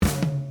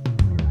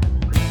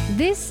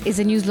This is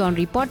a News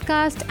Laundry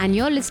podcast and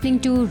you're listening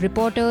to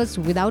Reporters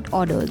Without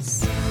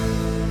Orders.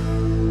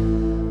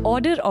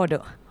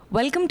 Order.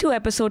 Welcome to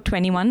episode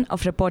 21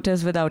 of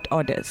Reporters Without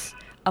Orders,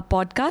 a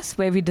podcast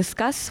where we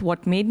discuss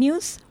what made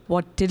news,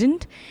 what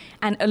didn't,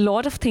 and a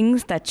lot of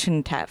things that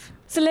shouldn't have.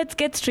 So let's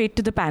get straight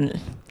to the panel.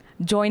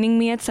 Joining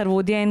me at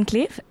Sarvodaya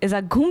Enclave is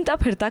our Ghumta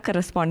Phirta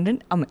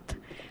correspondent Amit.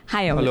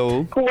 Hi Amit.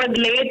 Hello. Who was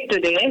late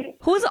today?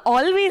 Who's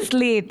always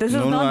late. This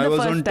is not the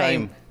first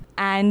time.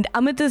 And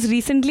Amit is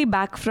recently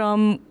back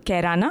from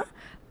Kairana,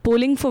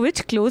 polling for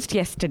which closed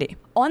yesterday.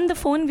 On the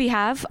phone, we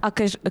have a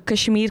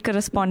Kashmir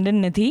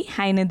correspondent, Nidhi.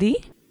 Hi, Nidhi.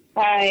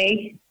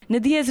 Hi.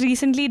 Nidhi has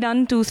recently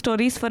done two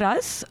stories for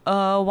us.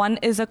 One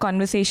is a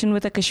conversation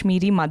with a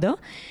Kashmiri mother,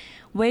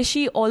 where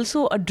she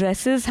also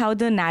addresses how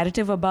the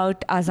narrative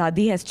about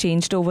Azadi has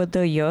changed over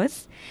the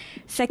years.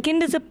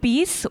 Second is a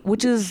piece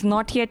which is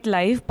not yet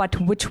live, but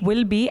which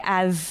will be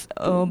as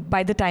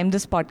by the time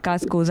this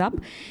podcast goes up.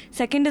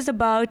 Second is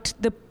about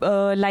the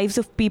lives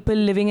of people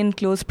living in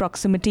close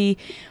proximity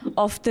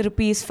of the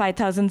rupees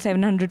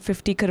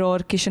 5,750 crore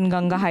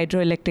Kishanganga Hydro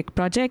Electric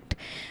project,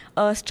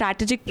 a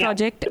strategic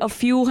project a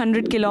few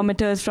hundred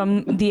kilometers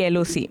from the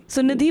LOC.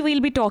 So Nidhi, we'll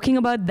be talking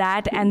about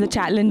that and the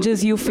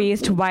challenges you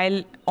faced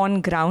while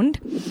on ground.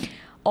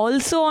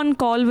 Also on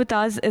call with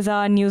us is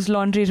our News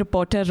Laundry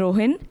reporter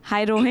Rohin.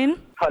 Hi Rohin.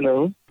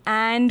 Hello.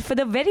 And for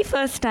the very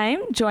first time,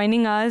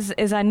 joining us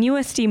is our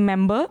newest team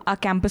member, our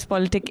Campus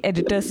Politik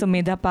editor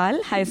Sumedha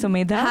Pal. Hi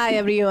Sumedha. Hi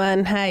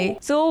everyone. Hi.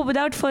 So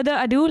without further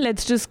ado,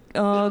 let's just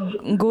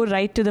go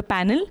right to the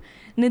panel.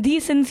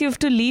 Nidhi, since you have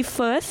to leave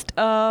first,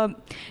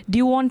 do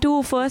you want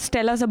to first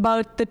tell us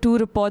about the two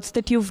reports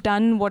that you've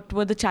done? What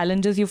were the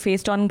challenges you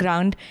faced on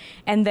ground?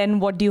 And then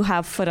what do you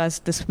have for us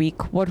this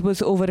week? What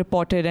was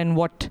over-reported and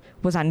what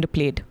was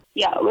underplayed?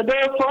 Yeah, with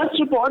the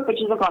first report,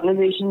 which is a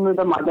conversation with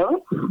a mother,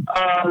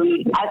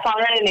 I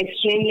found it an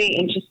extremely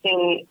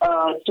interesting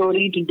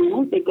story to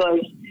do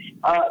because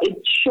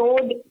it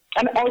showed,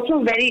 and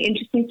also a very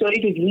interesting story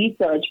to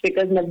research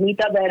because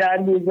Navneeta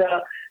Behrar, who's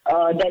a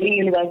Delhi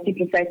University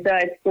professor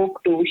I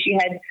spoke to, she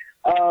had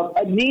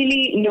a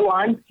really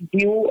nuanced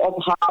view of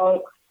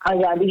how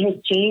Azadi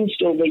has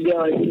changed over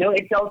years. You know,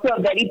 it's also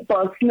a very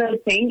personal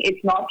thing.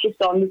 It's not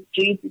just on the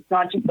streets. It's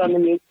not just on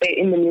the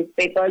in the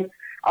newspapers.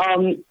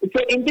 So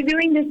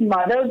interviewing this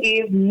mother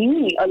gave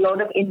me a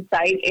lot of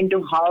insight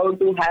into how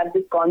to have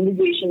this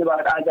conversation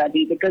about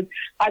Azadi because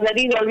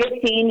Azadi is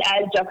always seen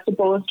as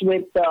juxtaposed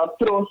with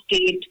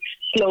pro-state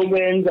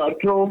slogans or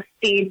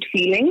pro-state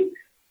feelings.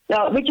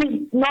 Which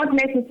is not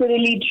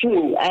necessarily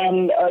true.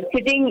 And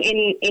sitting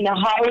in a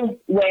house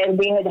where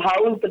they had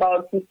housed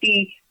about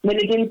 50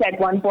 militants at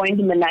one point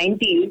in the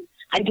 90s,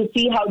 and to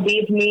see how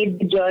they've made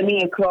the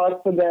journey across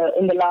in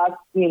the last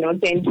 10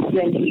 to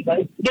 20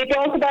 years. They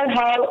talk about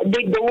how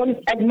they don't,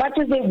 as much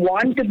as they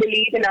want to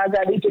believe in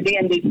Azadi today,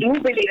 and they do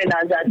believe in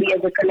Azadi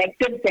as a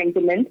collective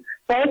sentiment,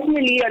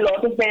 personally a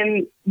lot of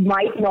them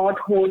might not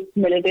host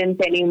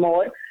militants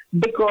anymore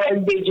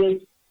because they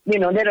just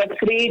they're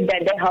afraid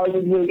that their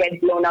houses will get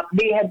blown up.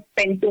 They have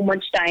spent too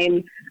much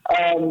time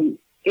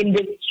in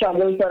this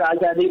struggle for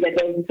Azadi that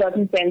there's a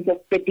certain sense of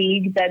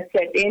fatigue that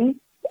set in.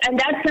 And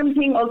that's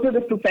something also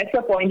the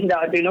professor pointed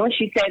out.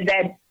 She said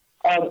that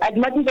as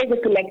much as there's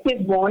a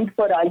collective want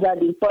for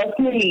Azadi,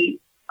 personally,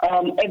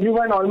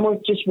 everyone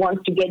almost just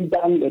wants to get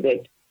done with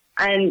it.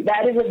 And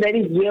that is a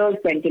very real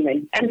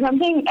sentiment. And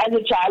something as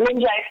a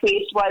challenge I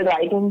faced while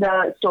writing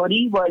the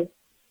story was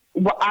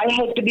I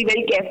had to be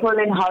very careful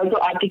in how to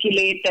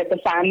articulate that the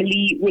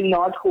family will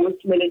not host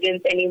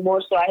militants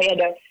anymore. So I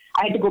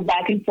had to go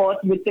back and forth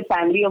with the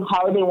family of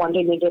how they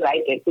wanted me to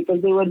write it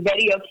because they were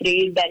very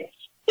afraid that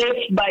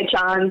if by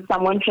chance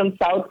someone from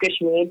South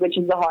Kashmir, which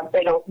is the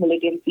hotbed of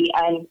militancy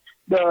and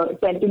the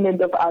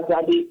sentiment of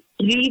Azadi,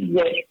 reads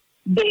it,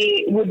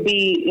 they would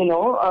be,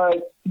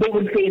 they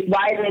would face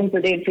violence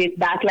or they'd face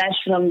backlash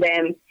from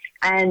them.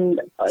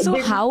 And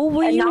so how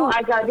were you? Now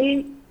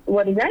Azadi.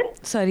 What is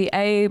that?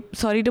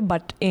 Sorry to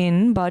butt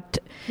in, but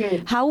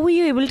how were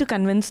you able to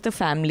convince the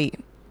family?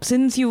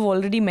 Since you've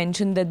already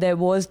mentioned that there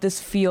was this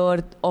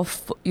fear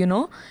of,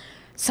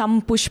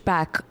 some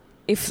pushback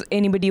if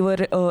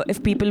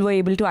if people were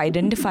able to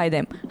identify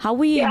them. How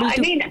were you able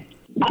to?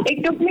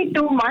 It took me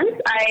 2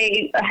 months.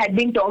 I had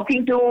been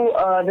talking to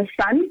the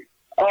son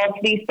of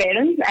these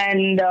parents,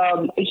 and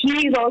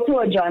he is also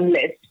a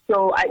journalist.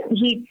 So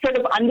he sort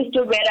of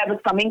understood where I was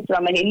coming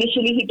from. And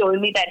initially he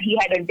told me that he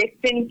had a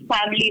distant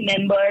family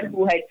member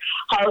who had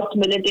housed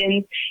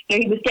militants.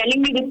 He was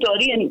telling me the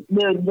story, and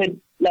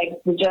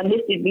the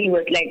journalist in me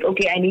was like,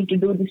 okay, I need to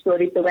do the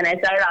story. So when I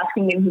started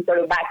asking him, he sort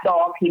of backed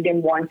off. He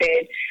didn't want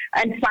it.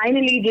 And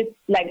finally, just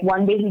like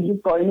one day he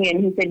just called me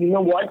and he said, you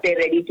know what, they're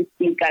ready to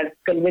speak. I've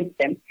convinced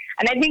them.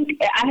 And I think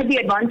I had the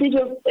advantage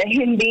of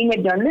him being a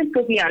journalist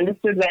because he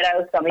understood where I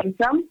was coming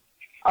from.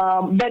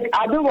 But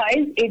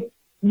otherwise, it's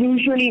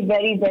usually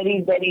very,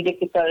 very, very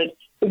difficult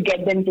to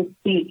get them to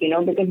speak,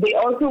 because they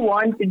also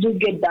want to just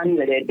get done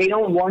with it. They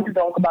don't want to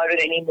talk about it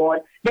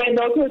anymore. There's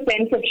also a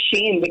sense of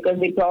shame because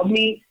they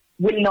probably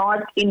will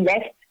not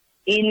invest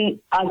in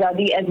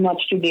Azadi as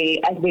much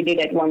today as they did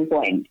at one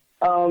point.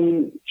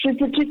 So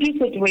it's a tricky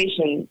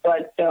situation,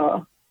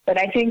 but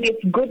I think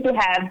it's good to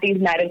have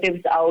these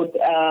narratives out.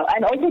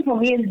 And also for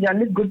me as a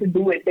journalist, good to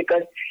do it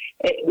because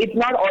it's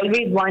not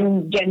always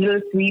one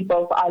general sweep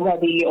of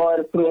Azadi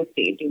or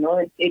pro-state.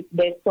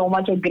 There's so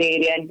much of grey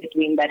area in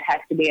between that has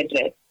to be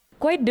addressed.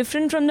 Quite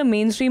different from the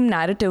mainstream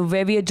narrative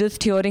where we are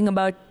just hearing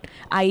about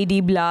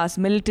IED blast,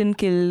 militant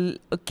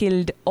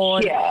killed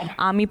or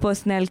army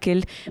personnel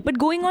killed. But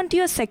going on to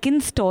your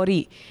second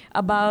story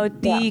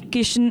about the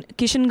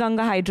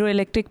Kishanganga Hydro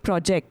Electric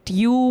project,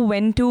 you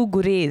went to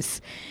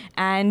Gurez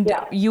and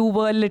you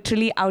were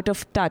literally out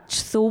of touch.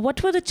 So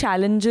what were the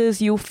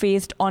challenges you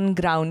faced on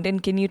ground?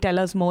 And can you tell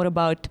us more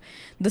about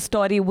the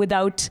story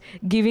without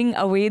giving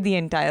away the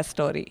entire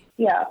story?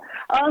 Yeah.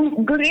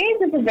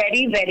 Gurez is a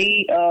very,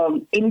 very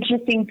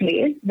interesting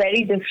place,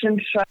 very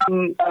different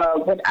from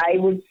what I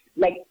would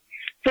like.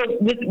 So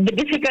the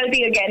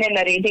difficulty again in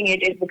narrating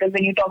it is because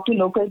when you talk to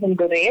locals in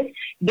Gurez,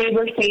 they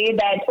will say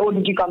that, oh,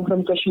 did you come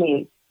from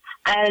Kashmir?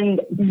 And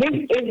this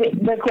is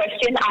the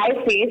question I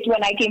faced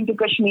when I came to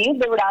Kashmir.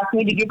 They would ask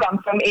me, did you come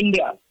from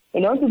India? So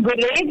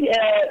Gurez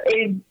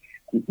is,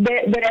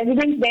 the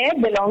residents there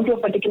belong to a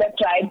particular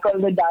tribe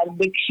called the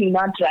Dardik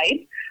Shina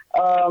tribe.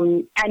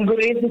 And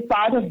Gurez is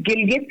part of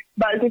Gilgit,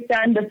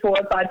 Baltistan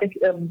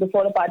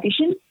before a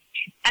partition.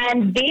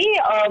 And they,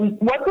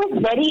 what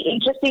was very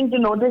interesting to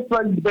notice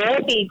was their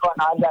take on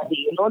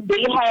Azadi.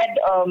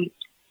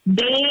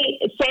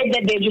 They said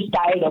that they're just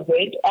tired of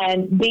it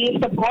and they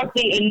support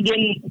the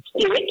Indian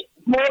state.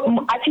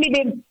 Actually,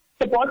 they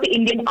support the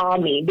Indian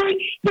army.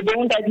 They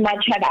don't as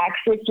much have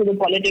access to the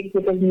politics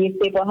because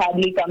newspaper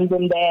hardly comes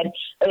in there.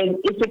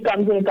 If it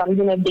comes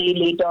in a day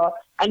later.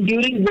 And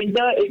during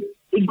winter,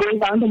 it goes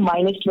down to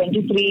minus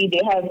 23.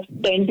 They have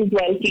 10 to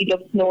 12 feet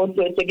of snow.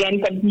 So it's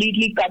again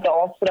completely cut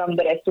off from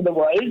the rest of the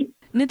world.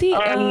 Nidhi,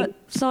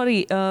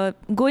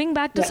 going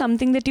back to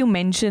something that you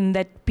mentioned,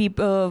 that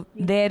people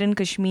there in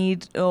Kashmir,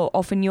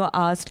 often you're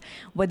asked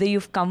whether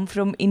you've come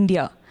from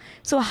India.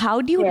 So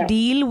how do you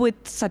deal with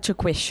such a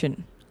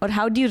question? Or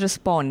how do you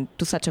respond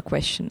to such a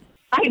question?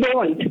 I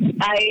don't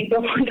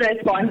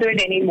respond to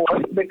it anymore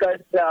because,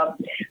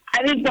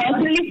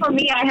 personally for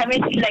me, I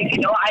haven't,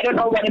 I don't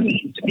know what it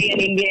means to be an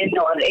Indian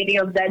or any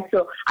of that.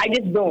 So I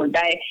just don't.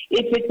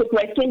 If it's a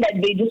question that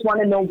they just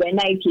want to know when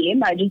I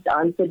came, I just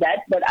answer that.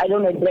 But I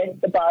don't address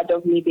the part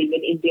of me being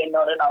an Indian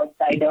or an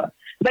outsider.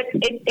 But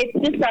it's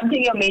just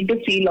something you're made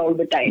to feel all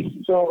the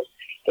time. So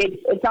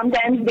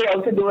sometimes they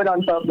also do it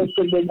on purpose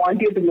because they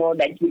want you to know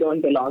that you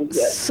don't belong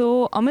here.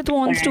 So Amit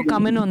wants to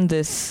come in on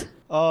this.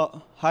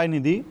 Hi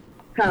Nidhi.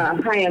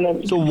 Hi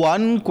Amit. So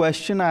one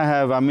question I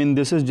have,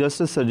 this is just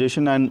a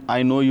suggestion and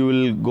I know you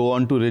will go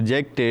on to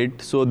reject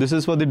it. So this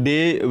is for the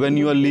day when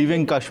you are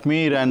leaving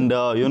Kashmir and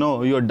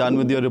you're done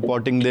with your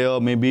reporting there,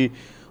 maybe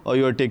or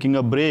you're taking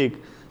a break.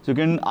 So you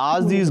can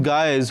ask these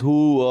guys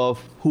who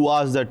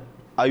ask that,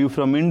 are you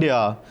from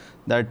India?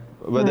 That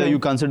whether you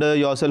consider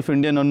yourself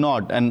Indian or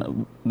not,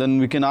 and then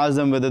we can ask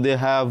them whether they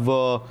have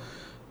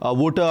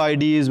voter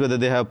IDs, whether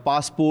they have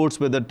passports,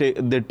 whether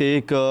they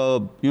take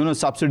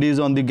subsidies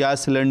on the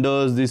gas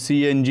cylinders, the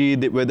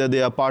CNG, whether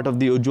they are part of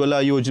the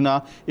Ujjwala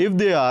Yojana. If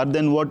they are,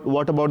 then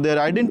what about their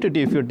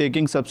identity? If you're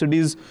taking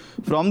subsidies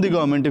from the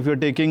government, if you're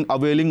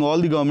availing all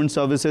the government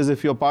services,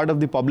 if you're part of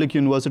the public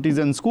universities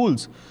and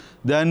schools,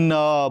 then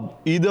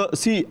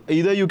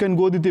either you can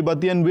go the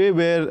Tibetan way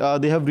where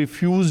they have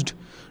refused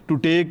to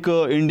take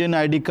Indian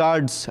ID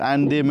cards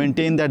and they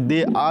maintain that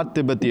they are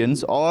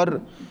Tibetans,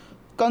 or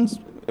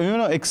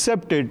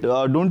accept it.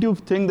 Don't you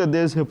think that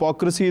there's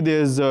hypocrisy,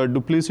 there's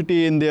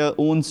duplicity in their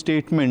own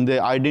statement,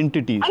 their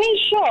identities?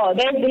 Sure,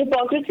 there's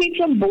hypocrisy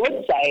from both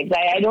sides.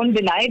 I don't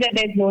deny that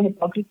there's no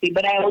hypocrisy,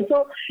 but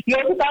you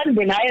also can't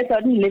deny a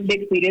certain lived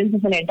experience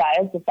of an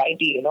entire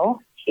society,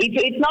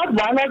 It's not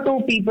one or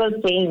two people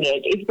saying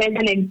it. If there's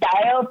an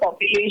entire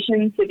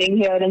population sitting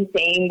here and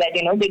saying that,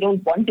 they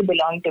don't want to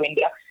belong to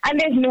India. And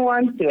there's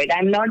nuance to it.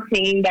 I'm not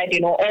saying that,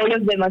 all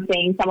of them are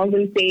saying, some of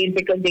them say it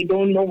because they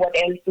don't know what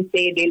else to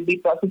say. They'll be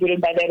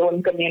prosecuted by their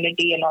own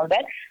community and all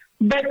that.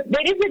 But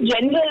there is a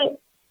general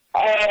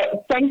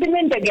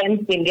sentiment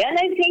against India. And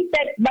I think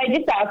that by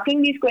just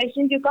asking these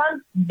questions, you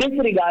can't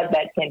disregard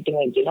that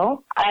sentiment,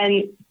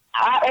 And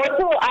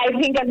I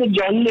think as a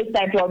journalist,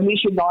 I probably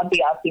should not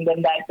be asking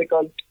them that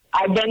because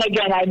I'd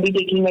be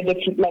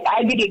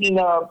taking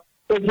a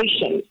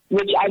position,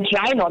 which I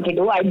try not to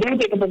do. I do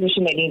take a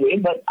position anyway,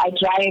 but I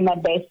try my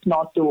best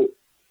not to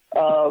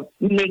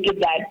make it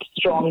that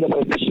strong a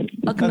position.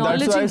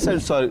 That's why I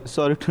said,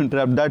 sorry to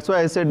interrupt. That's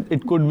why I said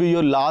it could be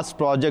your last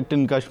project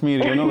in Kashmir,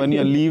 when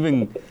you're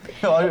leaving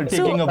or you're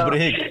taking a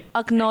break.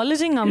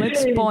 Acknowledging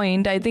Amit's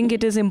point, I think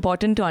it is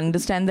important to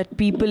understand that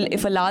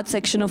if a large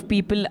section of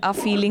people are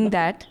feeling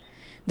that,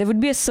 there would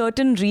be a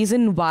certain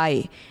reason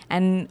why.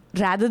 And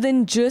rather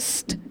than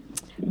just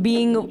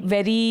being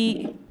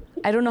very,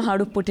 I don't know how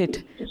to put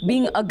it,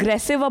 being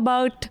aggressive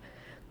about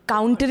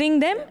countering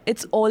them.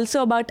 It's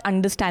also about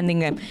understanding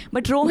them.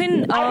 But Rohin,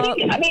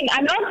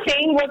 I'm not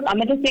saying what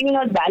Amit is saying is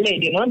not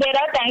valid. There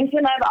are times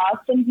when I've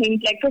asked them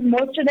things like, because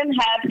most of them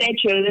have their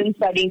children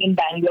studying in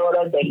Bangalore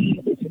or Delhi,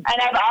 and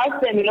I've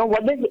asked them,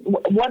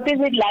 what is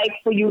it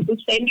like for you to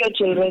send your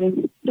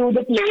children to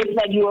the place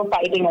that you are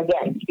fighting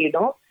against?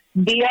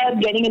 They are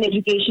getting an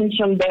education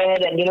from there,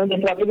 and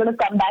they're probably going to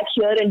come back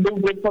here and do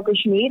good for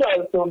Kashmir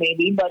also,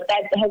 maybe. But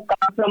that has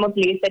come from a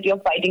place that you're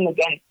fighting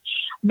against.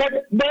 But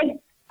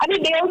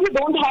they also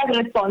don't have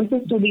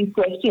responses to these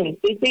questions.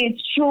 They say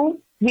it's true.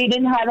 We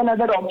didn't have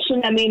another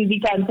option.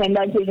 We can't send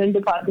our children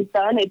to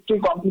Pakistan. It's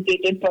too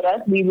complicated for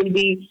us. We will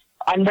be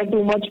under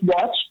too much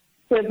watch.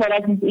 So for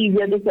us, it's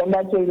easier to send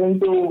our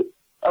children to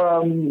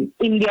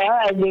India,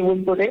 as they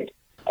would put it.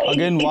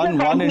 Again,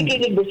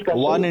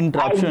 one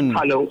interruption.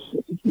 Hello.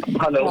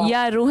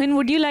 Yeah, Rohin,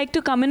 would you like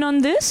to come in on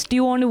this? Do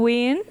you want to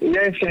weigh in?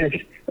 Yes.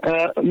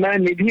 मैं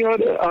निधि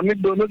और अमित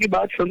दोनों की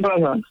बात सुन रहा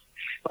था,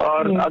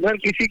 और अगर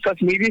किसी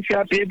कश्मीरी से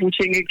आप ये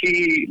पूछेंगे कि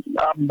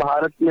आप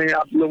भारत में,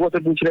 आप लोगों से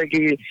पूछ रहे हैं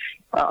कि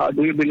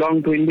do you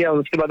belong to India, और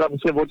उसके बाद आप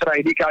उससे वोटर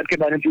आईडी कार्ड के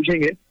बारे में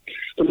पूछेंगे,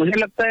 तो मुझे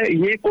लगता है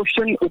ये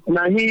क्वेश्चन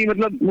उतना ही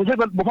मुझे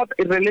बहुत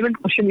इररिलेवेंट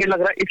क्वेश्चन ये लग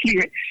रहा है,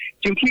 इसलिए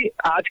क्योंकि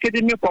आज के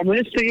दिन में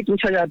कम्युनिस्ट से ये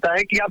पूछा जाता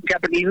है कि आप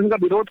कैपिटलिज्म का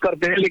विरोध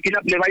करते हैं लेकिन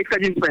आप लेवाइट का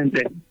जींस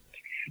पहनते हैं।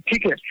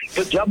 ठीक है,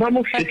 तो जब हम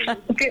उस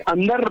सिस्टम के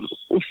अंदर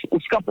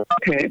उसका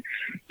पार्ट है,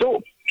 तो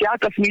क्या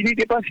कश्मीरी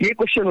के पास ये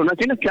क्वेश्चन होना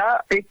चाहिए ना,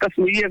 क्या एक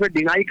कश्मीरी अगर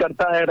डिनाई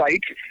करता है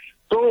राइट,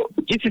 तो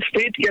जिस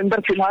स्टेट के अंदर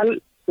फिलहाल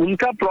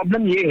उनका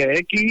प्रॉब्लम ये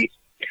है कि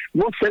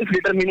वो सेल्फ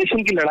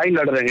डिटर्मिनेशन की लड़ाई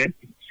लड़ रहे हैं,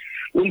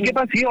 उनके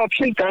पास ये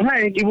ऑप्शन कहाँ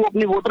है कि वो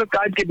अपने वोटर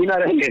कार्ड के बिना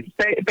रहेंगे।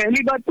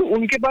 पहली बात तो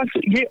उनके पास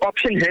ये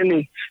ऑप्शन है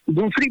नहीं।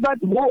 दूसरी बात,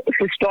 वो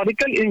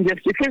हिस्टोरिकल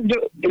इनजस्टिसेस जो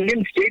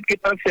इंडियन स्टेट की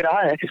तरफ से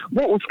रहा है,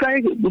 वो उसका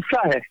एक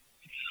गुस्सा है।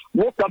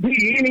 वो कभी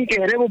ये नहीं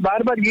कह रहे, वो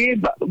बार बार ये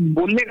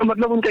बोलने का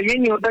मतलब उनका ये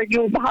नहीं होता है कि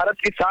वो भारत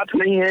के साथ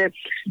नहीं है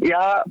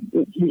या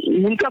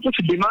उनका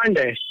कुछ डिमांड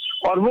है,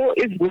 और वो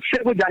इस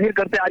गुस्से को जाहिर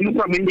करते आर यू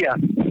फ्रॉम इंडिया,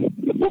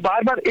 वो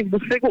बार बार इस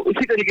गुस्से को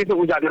उसी तरीके से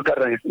उजागर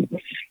कर रहे हैं।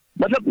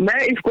 मतलब मैं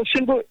इस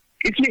क्वेश्चन को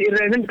इसलिए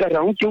इररिलेवेंट कर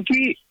रहा हूँ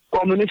क्योंकि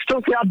कम्युनिस्टों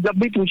से आप जब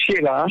भी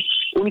पूछिएगा,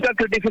 उनका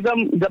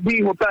क्रिटिसिज्म जब भी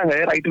होता है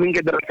राइट विंग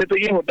की तरफ से, तो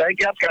ये होता है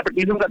कि आप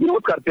कैपिटलिज्म का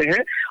विरोध करते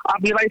हैं,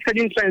 आप लेवाइस का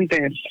जींस पहनते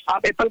हैं,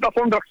 आप एप्पल का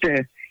फोन रखते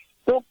हैं।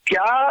 तो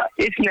क्या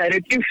इस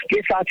नैरेटिव के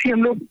साथ ही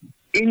हम लोग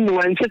इन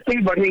नुआंसेस पे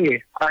भी बढ़ेंगे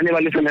आने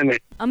वाले समय में?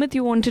 Amit,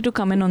 you wanted to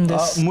come in on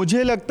this?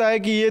 मुझे लगता है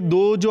कि ये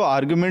दो जो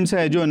आर्गुमेंट्स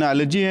हैं, जो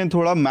एनालॉजी हैं,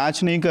 थोड़ा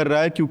मैच नहीं कर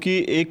रहा है, क्योंकि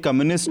एक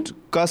कम्युनिस्ट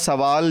का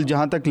सवाल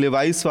जहाँ तक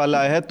लेवाइस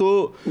वाला है,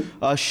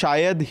 तो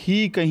शायद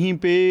ही कहीं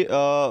पे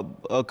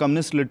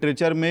कम्युनिस्ट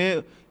लिटरेचर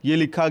में ये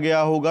लिखा गया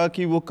होगा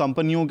कि वो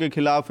कंपनियों के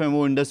खिलाफ हैं,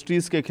 वो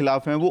इंडस्ट्रीज़ के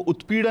खिलाफ हैं, वो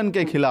उत्पीड़न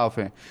के खिलाफ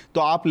हैं।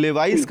 तो आप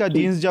लेवाइस का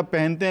जीन्स जब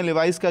पहनते हैं,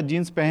 लेवाइस का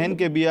जीन्स पहन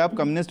के भी आप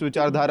कम्युनिस्ट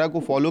विचारधारा को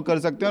फॉलो कर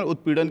सकते हैं और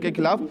उत्पीड़न के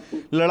खिलाफ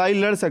लड़ाई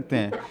लड़ सकते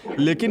हैं।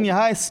 लेकिन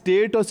यहाँ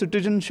स्टेट और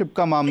सिटीजनशिप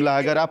का मामला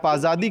है। अगर आप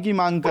आज़ादी की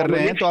मांग कर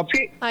रहे हैं तो आप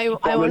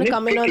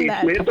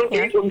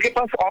उनके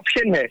पास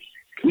ऑप्शन है,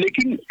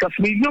 लेकिन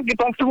कश्मीरियों के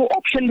पास तो वो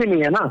ऑप्शन भी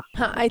नहीं है ना।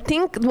 हाँ, I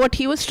think what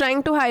he was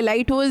trying to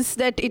highlight was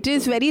that it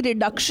is very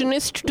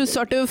reductionist to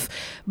sort of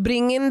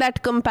bring in that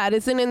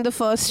comparison in the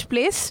first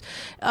place,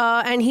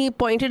 and he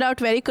pointed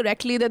out very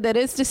correctly that there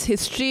is this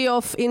history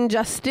of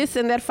injustice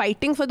and they're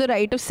fighting for the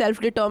right of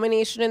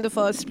self-determination in the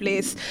first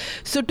place.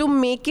 So to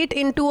make it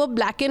into a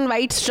black and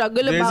white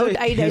struggle about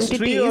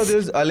identities.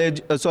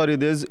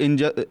 There's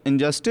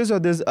injustice or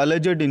there's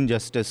alleged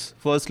injustice.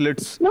 First,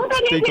 let's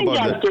speak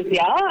about that.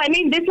 Yeah, I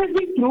mean, this has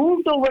been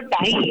proved over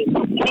time.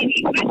 I mean,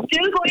 if we're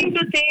still going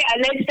to say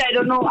alleged, I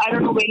don't know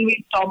when we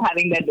stop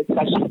having that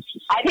discussion.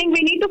 I think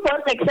we need to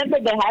first accept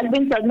that there has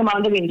been certain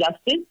amount of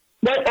injustice.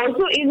 There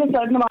also is a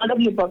certain amount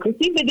of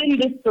hypocrisy within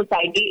this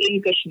society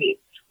in Kashmir.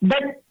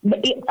 But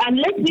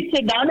unless we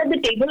sit down at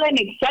the table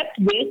and accept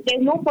this,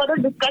 there's no further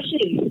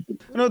discussion.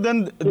 No,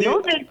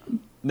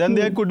 then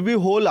there could be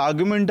whole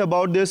argument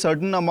about there's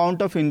certain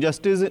amount of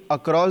injustice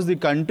across the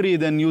country.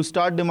 Then you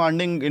start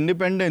demanding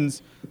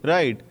independence,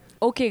 right?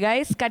 Okay,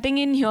 guys, cutting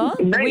in here.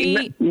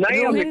 नहीं,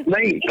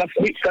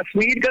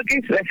 कश्मीर का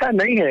case ऐसा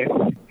नहीं है।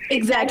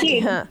 Exactly.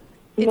 हाँ.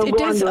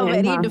 It is a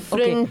very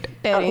different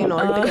terrain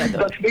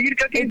altogether. Kashmir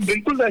का case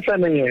बिल्कुल ऐसा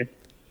नहीं है।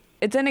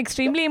 It's an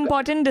extremely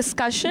important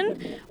discussion,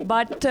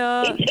 but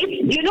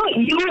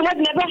you have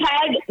never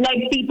had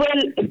like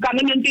people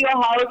coming into your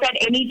house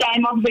at any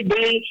time of the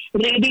day,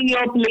 raiding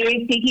your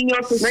place, taking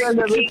your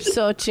sisters away,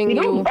 searching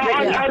you, or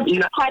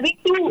having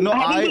to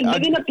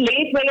live in a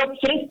place where you're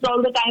frisked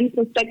all the time,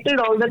 suspected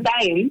all the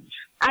time.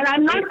 And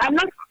I'm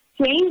not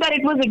saying that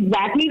it was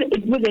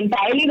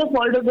entirely the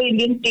fault of the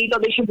Indian state or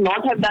they should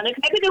not have done it.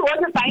 Maybe there was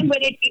a time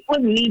when it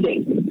was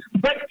needed.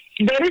 But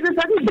there is a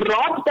certain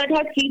drop that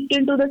has seeped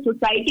into the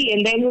society,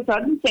 and there is a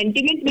certain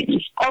sentiment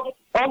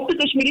of the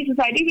Kashmiri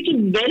society which is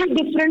very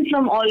different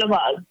from all of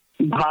us.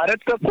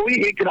 Bharat का कोई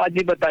एक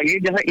राज्य बताइए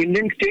जहां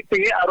Indian state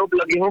पे ये आरोप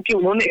लगे हो कि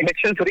उन्होंने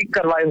इलेक्शन रिग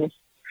करवाए हो।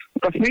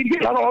 कश्मीर के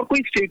अलावा और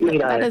कोई स्टेट नहीं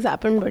रहा है। That has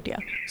happened, but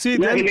yeah.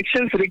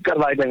 Election rig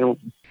करवाए गए हो।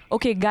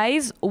 Okay,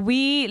 guys,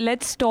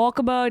 let's talk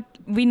about,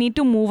 we need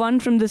to move on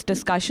from this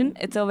discussion.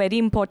 It's a very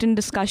important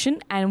discussion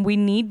and we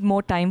need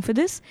more time for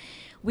this.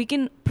 We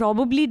can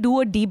probably do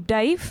a deep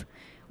dive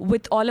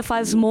with all of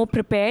us more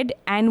prepared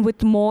and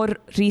with more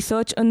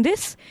research on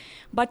this.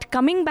 But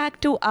coming back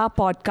to our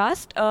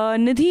podcast,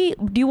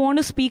 Nidhi, do you want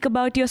to speak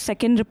about your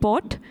second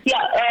report?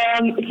 Yeah,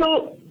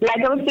 so like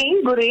I was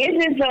saying, Gurez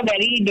is a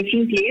very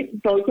different place.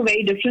 It's also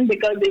very different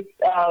because it's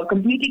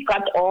completely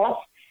cut off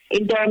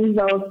in terms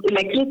of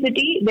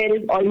electricity. There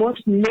is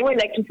almost no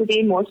electricity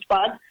in most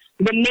parts.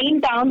 The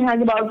main town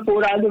has about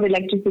 4 hours of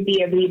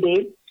electricity every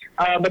day.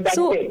 But that's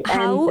so it.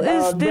 How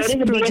is this there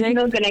is a project?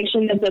 BSNL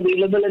connection that's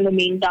available in the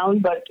main town,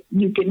 but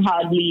you can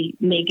hardly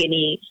make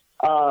any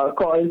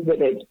calls with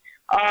it.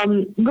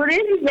 Gurez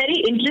is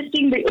very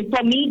interesting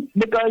for me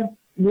because,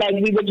 like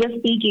we were just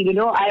speaking,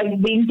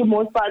 I've been to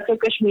most parts of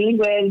Kashmir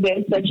where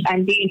there's such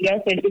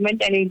anti-India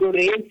sentiment, and in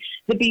Gurez,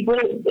 the people,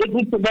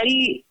 it's a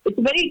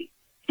very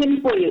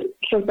simple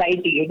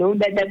society,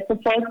 that's the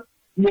first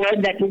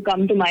word that would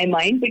come to my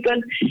mind,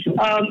 because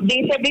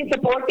they said they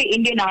support the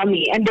Indian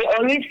Army, and they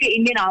always say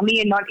Indian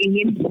Army and not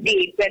Indian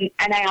states.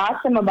 And I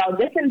asked them about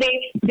this, and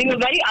they were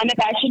very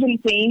unabashed in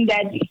saying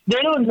that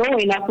they don't know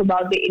enough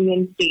about the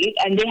Indian state,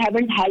 and they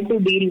haven't had to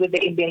deal with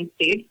the Indian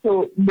state,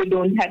 so they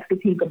don't have to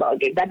think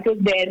about it. That was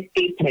their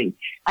statement.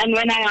 And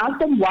when I asked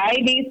them why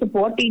they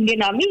support the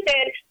Indian Army,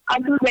 their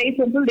answer was very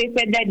simple. They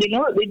said that,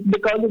 it's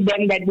because of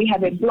them that we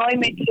have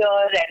employment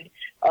here, and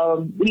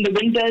in the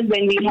winters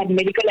when we had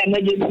medical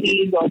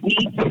emergencies or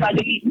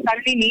suddenly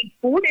need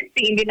food, it's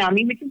the Indian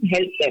Army which has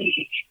helped them.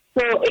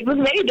 So it was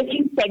a very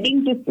different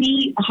setting to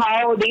see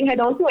how they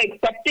had also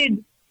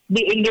accepted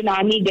the Indian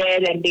Army there,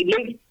 and they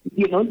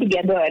lived,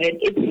 together, and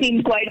it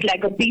seemed quite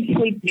like a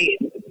peaceful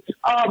place.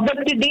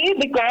 But today,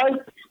 because,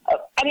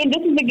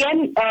 this is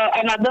again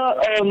another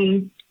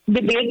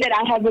debate that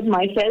I have with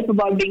myself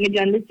about being a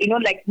journalist,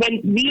 like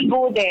when we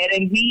go there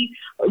and we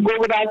go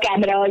with our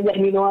cameras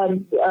and,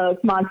 our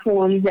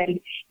smartphones, and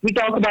we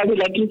talk about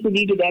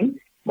electricity to them,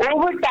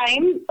 over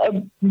time,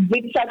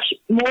 with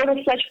more of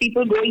such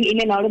people going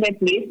in and out of that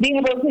place, they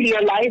have also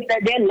realized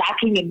that they're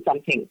lacking in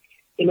something.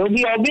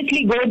 We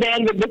obviously go there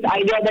with this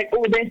idea that,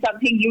 there's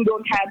something you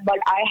don't have, but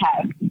I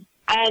have.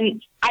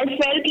 And I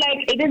felt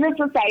like it is a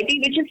society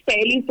which is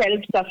fairly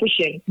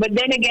self-sufficient. But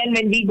then again,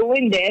 when we go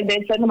in there,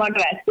 there's some amount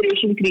of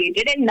aspiration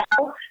created. And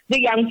now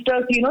the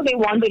youngsters, they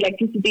want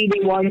electricity,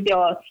 they want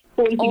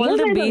phone signals. All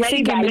the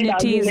basic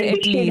amenities, at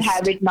least. They should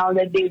have it now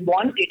that they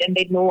want it and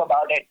they know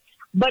about it.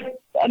 But,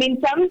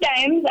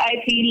 sometimes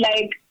I feel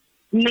like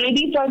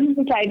maybe certain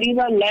societies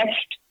are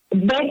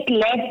best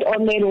left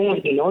on their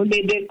own,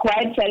 They're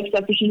quite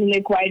self-sufficient and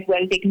they're quite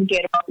well taken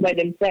care of by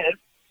themselves.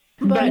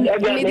 But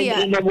again,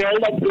 in a world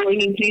that's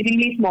growing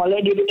increasingly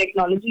smaller due to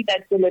technology,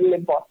 that's a little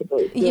impossible.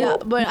 So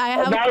but I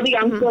have... Now the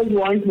youngsters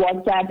want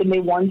WhatsApp and they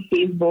want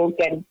Facebook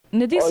and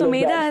Nidhi,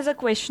 Sumedha has a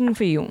question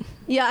for you.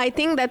 Yeah, I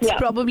think that's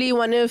probably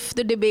one of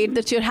the debate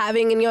that you're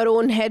having in your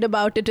own head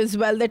about it as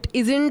well. That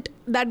isn't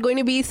that going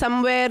to be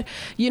somewhere,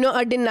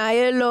 a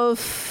denial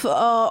of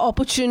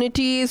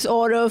opportunities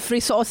or of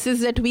resources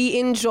that we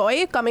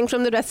enjoy coming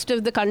from the rest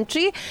of the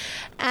country,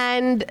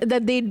 and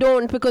that they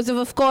don't because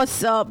of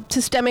course,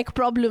 systemic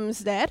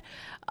problems there.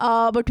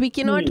 But we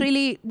cannot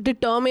really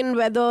determine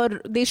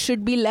whether they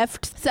should be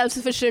left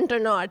self-sufficient or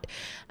not.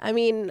 No,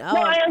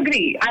 I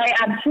agree. I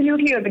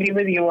absolutely agree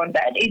with you on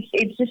that.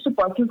 It's just a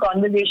personal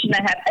conversation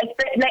I have.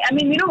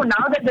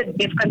 Now that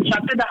they've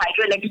constructed the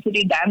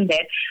hydroelectricity dam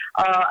there,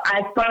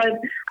 as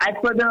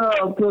per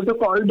the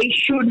protocol, they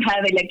should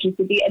have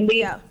electricity, and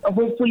they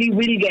hopefully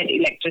will get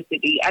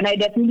electricity. And I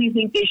definitely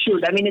think they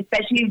should.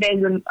 Especially if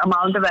there's an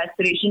amount of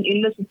aspiration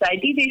in the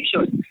society, they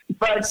should.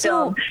 But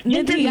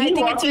Nidhi, I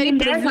think it's very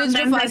privileged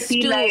of us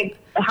to say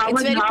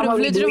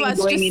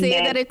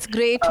that it's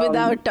great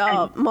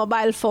without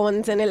mobile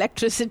phones and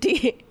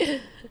electricity.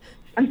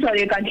 I'm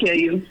sorry, I can't hear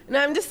you. No,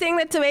 I'm just saying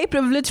that's a very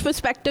privileged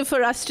perspective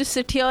for us to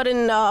sit here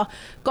and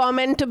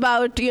comment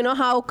about,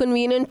 how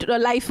convenient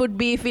life would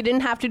be if we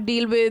didn't have to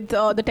deal with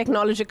the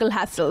technological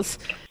hassles.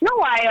 No,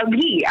 I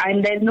agree.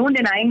 And there's no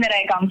denying that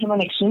I come from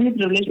an extremely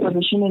privileged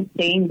position in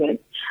saying this.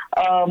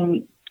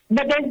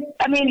 But there's,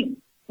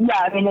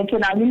 it's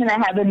an argument I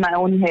have in my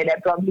own head. I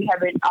probably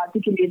haven't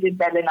articulated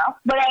well enough.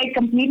 But I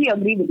completely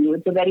agree with you.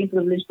 It's a very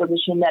privileged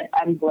position that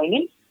I'm going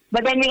in.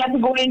 But then we have to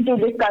go into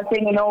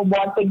discussing,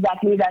 what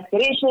exactly is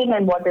aspiration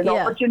and what is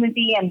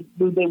opportunity, and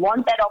do they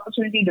want that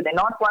opportunity? Do they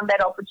not want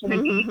that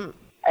opportunity?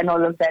 And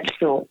all of that.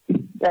 So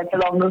that's a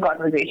longer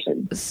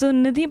conversation. So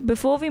Nidhi,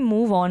 before we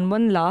move on,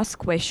 one last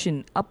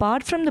question.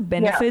 Apart from the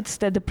benefits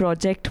that the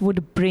project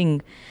would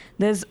bring,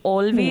 there's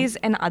always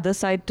an other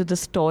side to the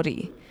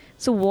story.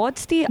 So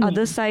what's the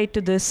other side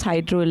to this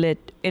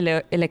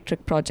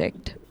hydroelectric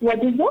project?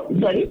 What is that?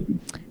 Sorry?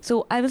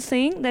 So I was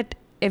saying that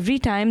every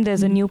time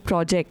there's a new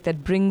project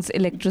that brings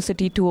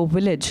electricity to a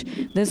village,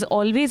 there's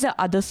always a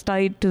other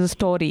side to the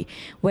story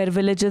where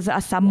villages are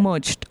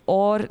submerged,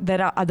 or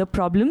there are other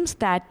problems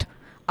that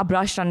are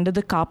brushed under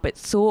the carpet.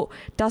 So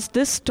does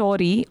this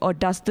story or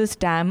does this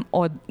dam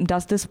or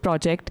does this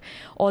project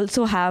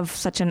also have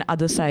such an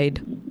other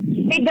side?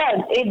 It does.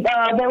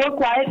 There were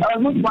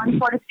almost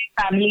 143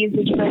 families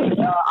which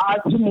were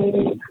asked to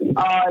move.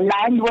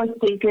 Land was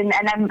taken,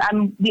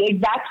 and the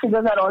exact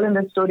figures are all in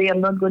the story.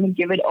 I'm not going to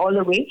give it all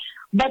away.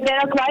 But there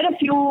are quite a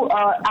few,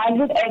 as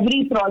with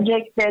every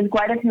project, there's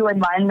quite a few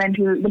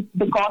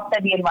the cost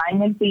that the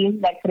environment pays.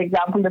 Like, for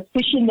example, the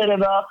fish in the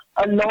river,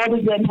 a lot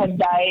of them have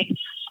died.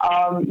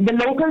 The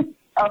locals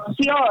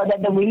fear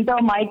that the winter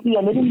might be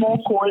a little more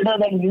colder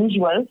than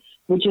usual,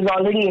 which is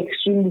already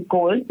extremely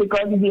cold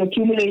because of the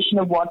accumulation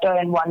of water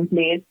in one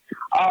place.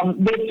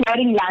 They're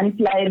fearing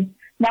landslides.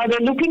 Now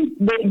they're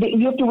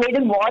you have to wait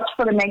and watch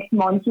for the next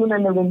monsoon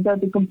and the winter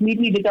to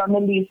completely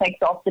determine the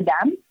effect of the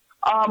dam.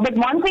 But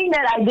one thing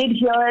that I did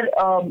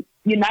hear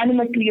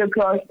unanimously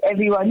across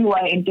everyone who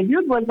I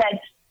interviewed was that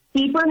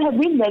people have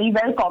been very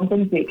well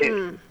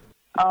compensated.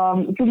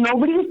 So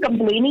nobody is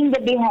complaining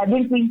that they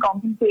haven't been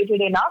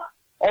compensated enough,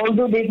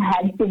 although they've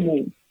had to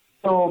move.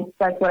 So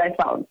that's what I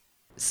found.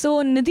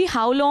 So Nidhi,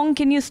 how long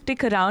can you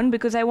stick around?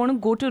 Because I want to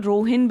go to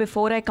Rohin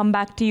before I come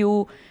back to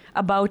you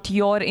about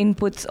your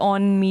inputs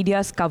on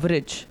media's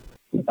coverage.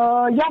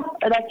 Yeah,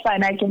 that's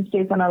fine. I can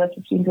stay for another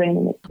 15-20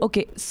 minutes.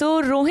 Okay,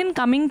 so Rohin,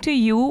 coming to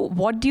you,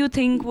 what do you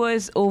think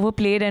was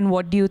overplayed and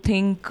what do you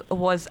think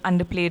was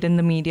underplayed in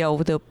the media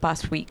over the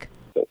past week?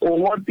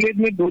 ओवरप्लेड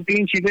में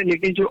 2-3 चीजें,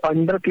 लेकिन जो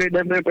अंडरप्लेड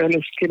है मैं पहले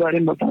उसके बारे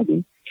में बता दूं.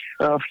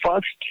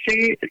 1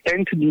 से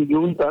 10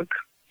 जून तक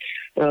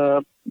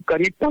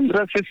करीब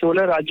 15 से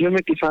 16 राज्यों में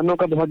किसानों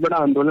का बहुत बड़ा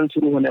आंदोलन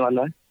शुरू होने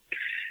वाला है.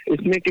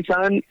 इसमें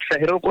किसान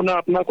शहरों को ना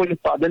अपना कोई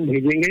उत्पादन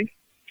भेजेंगे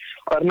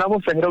और ना वो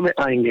शहरों में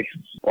आएंगे,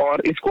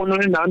 और इसको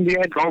उन्होंने नाम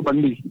दिया है गांव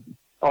बंदी.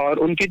 और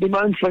उनकी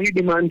डिमांड्स वही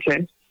डिमांड्स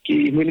हैं कि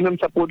मिनिमम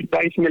सपोर्ट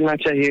प्राइस मिलना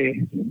चाहिए,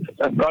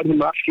 कर्ज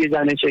माफ किए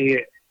जाने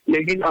चाहिए,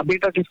 लेकिन अभी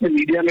तक इसमें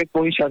मीडिया में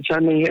कोई चर्चा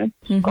नहीं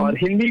है. और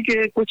हिंदी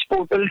के कुछ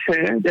पोर्टल्स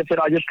हैं, जैसे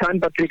राजस्थान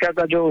पत्रिका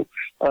का जो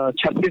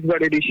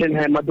छत्तीसगढ़ एडिशन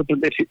है, मध्य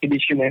प्रदेश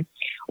एडिशन है,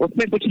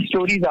 उसमें कुछ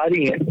स्टोरीज आ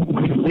रही हैं,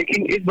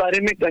 लेकिन इस बारे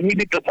में कहीं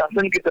भी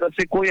प्रशासन की तरफ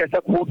से कोई ऐसा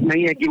कोट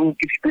नहीं है कि वो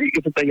किसी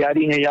तरीके से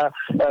तैयारी है या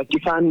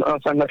किसान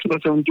संगठनों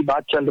से उनकी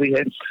बात चल रही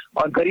है.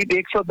 और करीब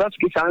 110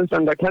 किसान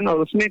संगठन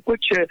और उसमें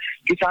कुछ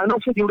किसानों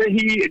से जुड़े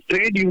ही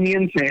ट्रेड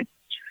यूनियंस हैं,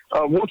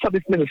 वो सब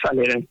इसमें हिस्सा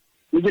ले रहे हैं.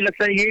 मुझे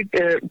लगता है ये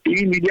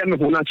टीवी मीडिया में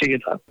होना चाहिए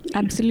था.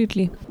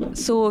 Absolutely.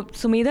 So,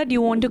 Sumedha, do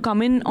you want to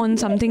come in on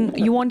something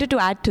you wanted to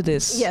add to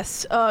this?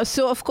 Yes.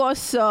 So, of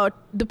course,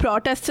 the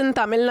protests in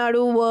Tamil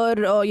Nadu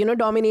were,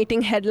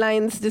 dominating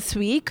headlines this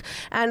week.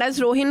 And as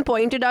Rohin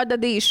pointed out,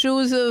 that the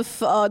issues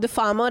of the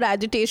farmer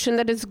agitation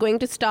that is going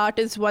to start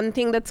is one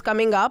thing that's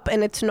coming up,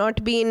 and it's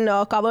not been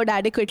covered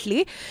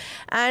adequately.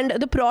 And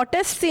the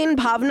protests in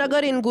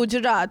Bhavnagar in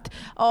Gujarat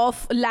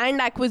of land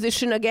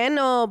acquisition, again,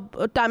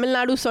 Tamil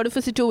Nadu sort of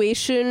a situation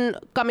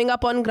coming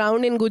up on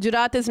ground in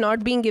Gujarat is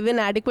not being given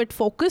adequate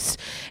focus.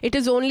 It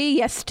is only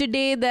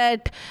yesterday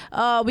that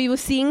we were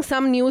seeing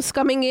some news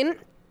coming in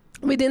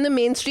within the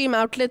mainstream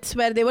outlets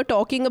where they were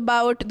talking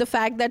about the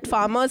fact that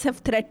farmers have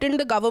threatened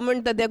the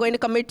government that they're going to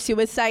commit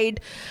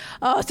suicide.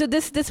 So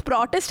this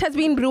protest has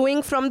been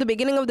brewing from the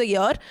beginning of the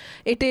year.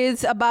 It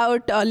is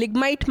about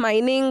lignite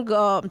mining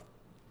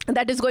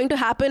that is going to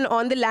happen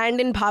on the land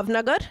in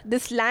Bhavnagar.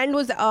 This land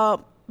was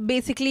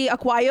basically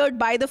acquired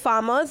by the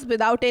farmers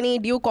without any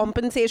due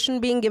compensation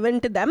being given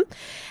to them.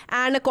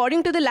 And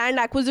according to the land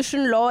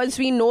acquisition laws,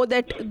 we know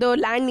that the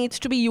land needs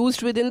to be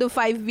used within the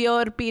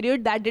 5-year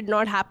period. That did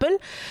not happen.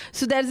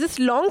 So there's this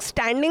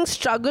long-standing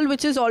struggle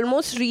which is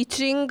almost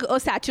reaching a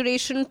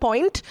saturation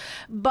point.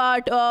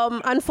 But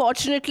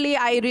unfortunately,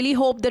 I really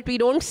hope that we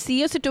don't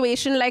see a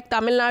situation like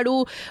Tamil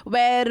Nadu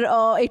where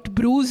it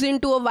brews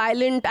into a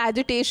violent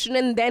agitation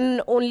and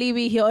then only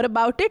we hear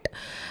about it.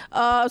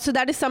 So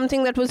that is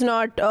something that was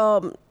not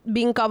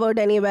being covered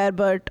anywhere,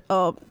 but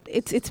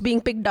it's being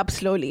picked up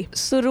slowly.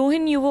 So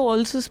Rohin, you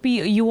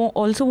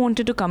also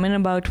wanted to comment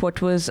about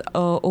what was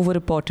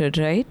over-reported,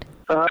 right?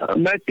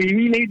 मैं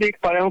TV नहीं देख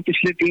पाया हूँ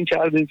पिछले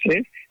 3-4 दिन से,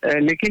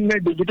 लेकिन मैं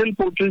डिजिटल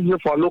पोर्टल्स जो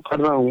फॉलो कर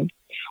रहा हूँ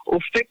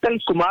उससे कल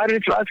कुमार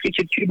विश्वास की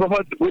चिट्ठी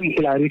बहुत बुरी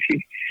खिला रही थी.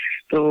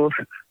 तो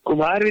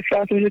कुमार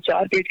विश्वास ने जो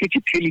 4 पेज की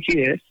चिट्ठी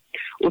लिखी है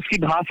उसकी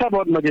भाषा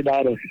बहुत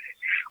मजेदार है,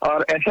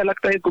 और ऐसा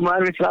लगता है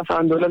कुमार विश्वास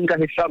आंदोलन का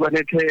हिस्सा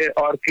बने थे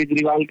और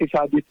केजरीवाल के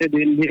साथ जितने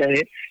दिन भी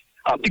रहे,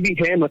 अभी भी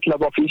है,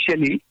 मतलब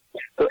ऑफिशियली.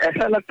 तो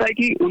ऐसा लगता है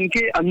कि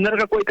उनके अंदर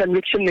का कोई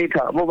कन्विक्शन नहीं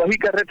था, वो वही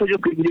कर रहे थे जो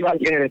केजरीवाल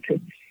कह रहे थे.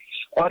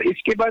 और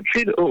इसके बाद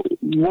फिर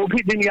वो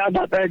भी दिन याद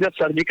आता है जब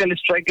सर्जिकल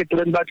स्ट्राइक के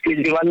तुरंत बाद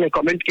केजरीवाल ने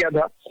कमेंट किया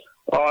था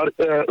और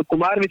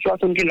कुमार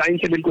विश्वास उनकी लाइन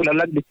से बिल्कुल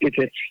अलग दिखते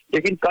थे.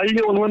 लेकिन कल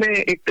जो उन्होंने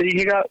एक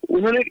तरीके का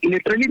उन्होंने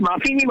लिटरली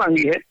माफी नहीं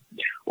मांगी है,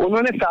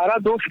 उन्होंने सारा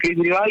दोष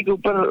केजरीवाल के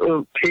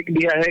ऊपर फेंक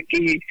दिया है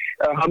कि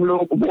हम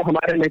लोग, वो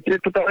हमारे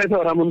नेतृत्व कर रहे थे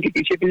और हम उनके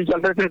पीछे चल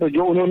रहे थे, तो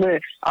जो उन्होंने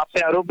आप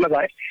पे आरोप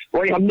लगाए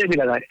वही हमने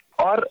भी लगाए.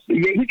 और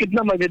यही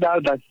कितना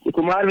मजेदार था,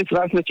 कुमार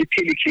विश्वास ने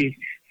चिट्ठी लिखी,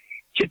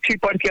 चिट्ठी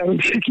पढ़ के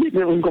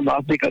उनको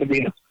माफ भी कर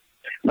दिया,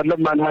 मतलब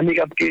मानहानि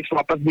का केस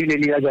वापस भी ले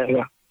लिया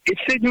जाएगा.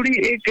 इससे जुड़ी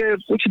एक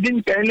कुछ दिन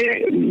पहले,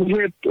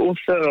 मुझे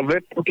उस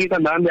वेब पोर्टल का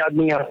नाम याद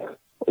नहीं आ रहा,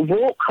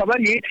 वो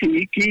खबर ये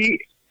थी कि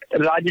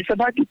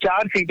राज्यसभा की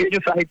 4 सीटें जो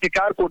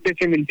साहित्यकार कोटे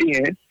से मिलती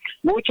हैं,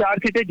 वो 4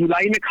 सीटें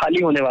जुलाई में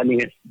खाली होने वाली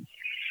हैं।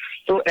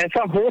 तो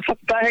ऐसा हो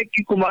सकता है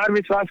कि कुमार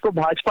विश्वास को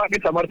भाजपा के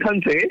समर्थन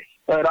से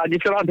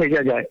राज्यसभा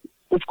भेजा जाए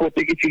उस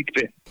कोटे की सीट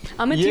पे।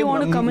 अमित,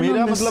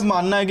 मेरा मतलब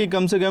मानना है कि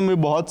कम से कम ये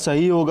बहुत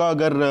सही होगा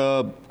अगर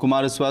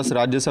कुमार विश्वास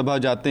राज्यसभा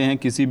जाते हैं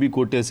किसी भी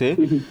कोटे से।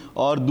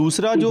 और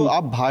दूसरा, जो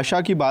आप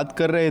भाषा की बात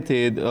कर रहे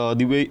थे,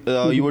 the way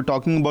you were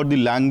talking about the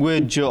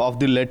language of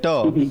the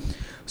letter,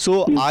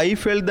 so I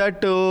felt that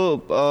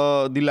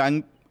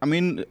the I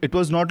mean, it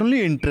was not only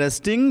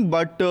interesting,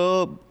 but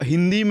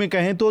Hindi में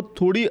कहें तो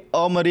थोड़ी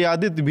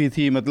अमर्यादित भी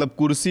थी। मतलब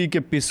कुर्सी के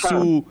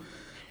पिस्सू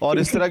और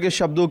इस तरह के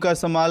शब्दों का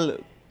इस्तेमाल,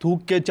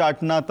 थूक के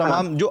चाटना,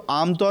 तमाम जो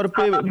आमतौर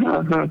पे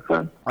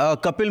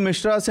कपिल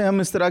मिश्रा से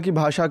हम इस तरह की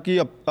भाषा की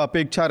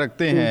अपेक्षा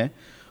रखते हैं,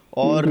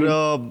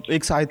 और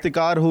एक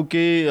साहित्यकार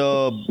होके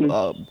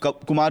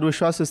कुमार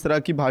विश्वास इस तरह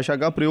की भाषा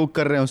का प्रयोग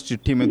कर रहे हैं उस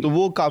चिट्ठी में, तो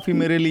वो काफ़ी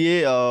मेरे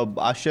लिए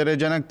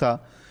आश्चर्यजनक था।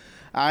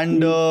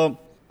 And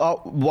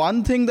one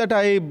thing that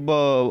I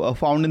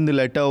found in the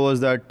letter was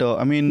that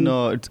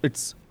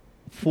it's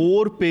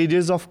 4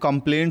 pages of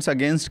complaints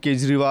against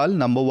Kejriwal,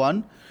 number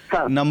 1.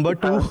 Number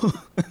 2,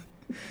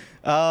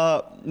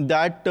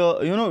 that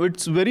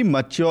it's very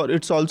mature.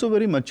 It's also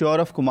very mature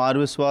of Kumar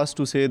Vishwas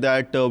to say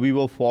that we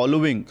were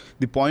following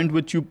the point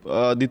which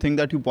the thing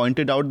that you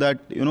pointed out,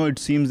 that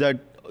it seems that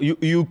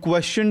you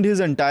questioned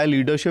his entire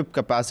leadership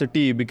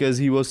capacity, because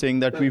he was saying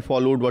that we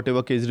followed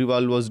whatever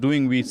Kejriwal was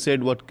doing, we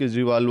said what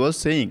Kejriwal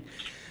was saying.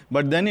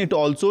 But then it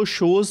also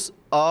shows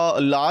a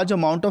large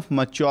amount of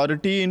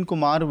maturity in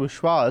Kumar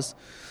Vishwas,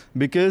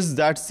 because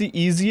that's the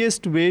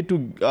easiest way to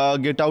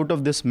get out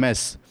of this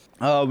mess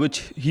which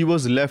he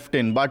was left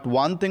in. But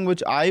one thing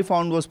which I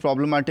found was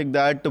problematic,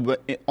 that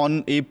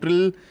on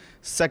April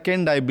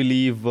 2nd, I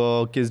believe,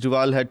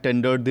 Kejriwal had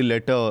tendered the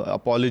letter,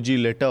 apology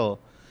letter.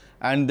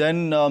 And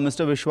then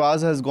Mr.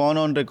 Vishwas has gone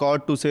on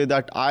record to say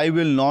that I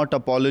will not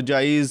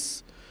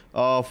apologize.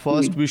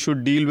 First, we should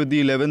deal with the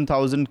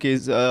 11,000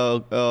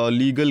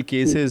 legal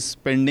cases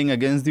pending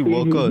against the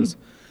workers.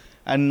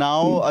 And now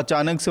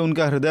अचानक से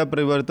उनका हृदय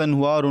परिवर्तन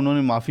हुआ और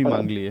उन्होंने माफी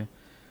मांग ली है।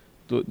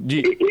 तो जी,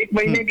 एक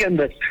महीने के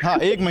अंदर। हाँ,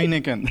 एक महीने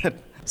के अंदर।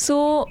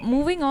 So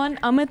moving on,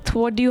 Amit,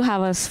 what do you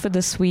have us for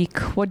this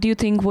week? What do you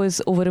think was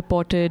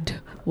overreported?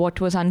 What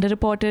was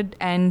underreported?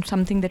 And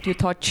something that you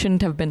thought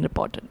shouldn't have been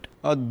reported?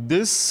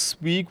 This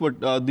week,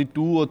 the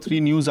 2 or 3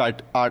 news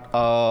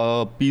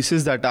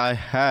pieces that I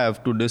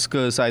have to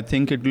discuss, I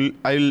think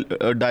I'll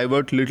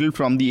divert little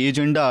from the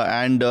agenda,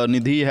 and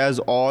Nidhi has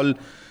all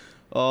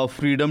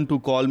freedom to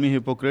call me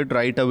hypocrite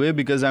right away,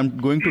 because I'm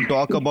going to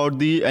talk about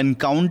the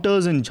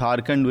encounters in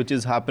Jharkhand which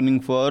is happening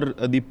for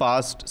the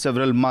past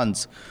several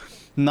months.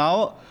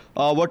 Now,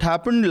 what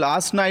happened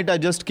last night, I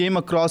just came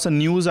across a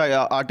news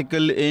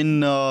article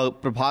in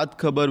Prabhat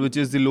Khabar, which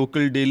is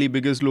the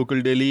biggest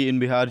local daily in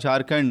Bihar,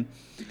 Jharkhand.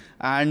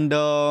 And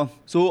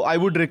so I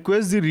would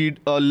request the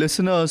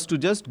listeners to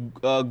just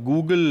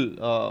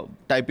Google,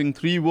 typing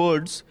 3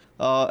 words,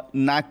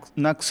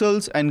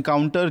 Naxals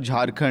encounter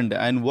Jharkhand.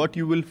 And what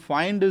you will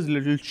find is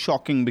little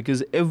shocking,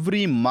 because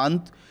every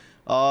month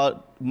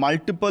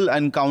multiple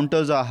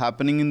encounters are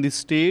happening in the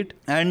state.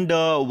 And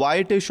why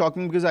it is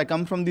shocking, because I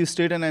come from the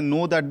state and I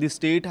know that the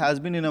state has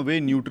been in a way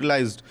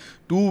neutralized.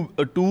 Two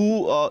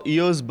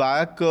years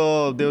back,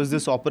 there was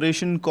this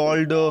operation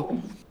called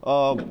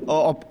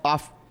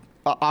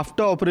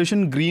after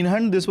Operation Green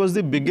Hunt. This was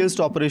the biggest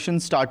operation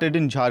started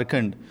in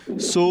Jharkhand.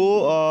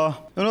 So,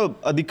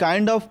 the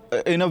kind of,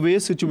 in a way,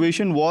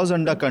 situation was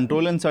under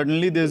control, and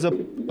suddenly there's a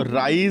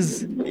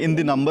rise in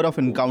the number of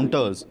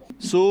encounters.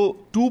 So,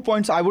 2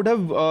 points. I would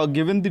have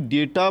given the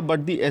data,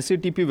 but the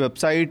SATP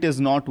website is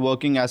not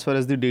working as far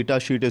as the data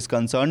sheet is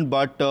concerned.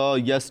 But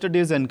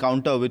yesterday's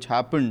encounter, which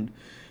happened,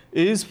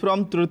 is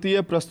from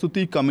Tritiya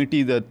Prastuti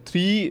Committee. The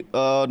 3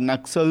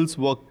 Naxals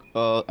were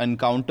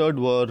encountered,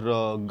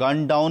 were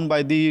gunned down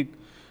by the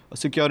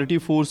security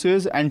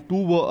forces, and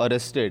 2 were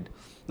arrested.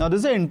 Now,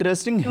 this is an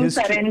interesting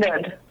history.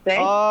 Surrendered,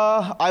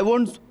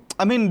 right?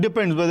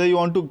 Depends whether you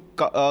want to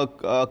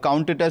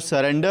count it as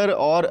surrender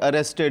or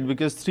arrested,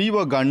 because 3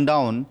 were gunned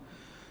down.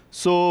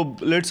 So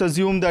let's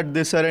assume that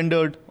they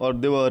surrendered or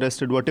they were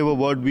arrested, whatever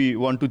word we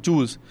want to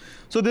choose.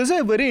 So there's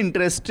a very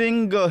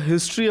interesting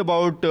history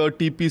about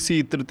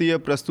TPC, Tritiya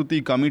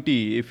Prastuti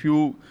Committee. If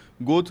you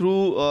go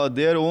through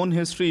their own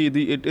history,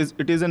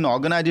 it is an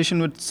organization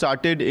which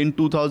started in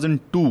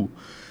 2002.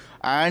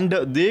 And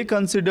they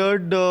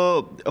considered,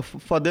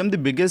 for them, the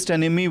biggest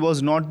enemy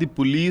was not the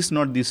police,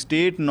 not the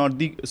state, not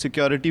the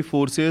security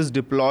forces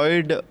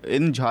deployed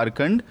in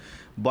Jharkhand,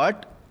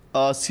 but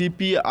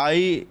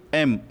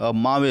CPIM, a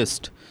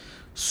Maoist.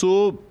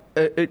 So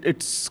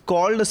it's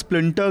called a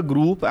splinter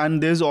group,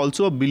 and there's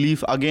also a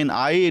belief. Again,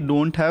 I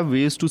don't have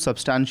ways to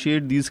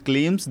substantiate these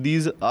claims.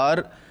 These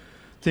are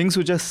things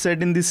which are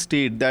said in the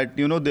state, that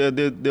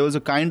there was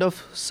a kind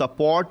of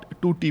support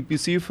to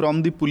TPC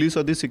from the police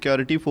or the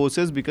security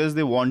forces, because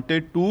they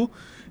wanted to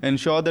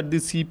ensure that the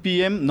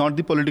CPM, not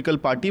the political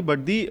party,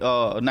 but the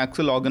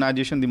Naxal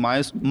organization, the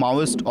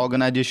Maoist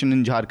organization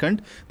in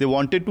Jharkhand, they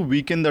wanted to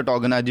weaken that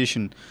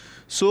organization.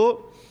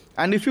 So,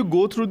 and if you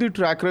go through the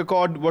track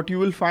record, what you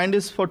will find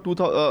is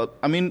until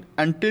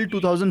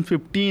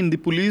 2015, the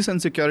police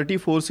and security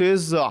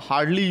forces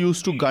hardly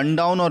used to gun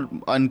down or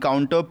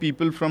encounter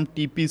people from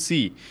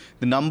TPC.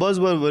 The numbers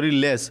were very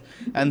less.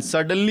 And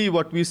suddenly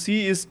what we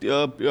see is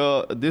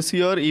this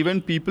year,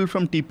 even people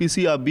from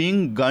TPC are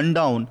being gunned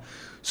down.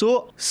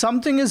 So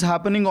something is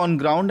happening on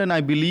ground, and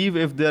I believe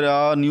if there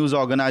are news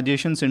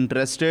organizations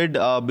interested,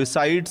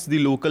 besides the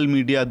local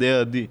media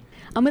there,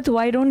 Amit,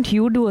 why don't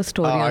you do a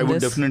story on this? I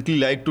would definitely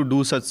like to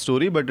do such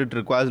story, but it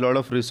requires a lot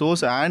of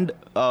resource, and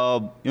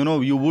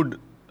you would,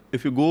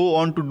 if you go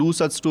on to do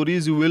such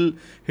stories, you will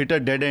hit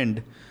a dead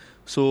end.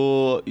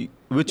 So,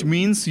 which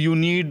means you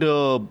need,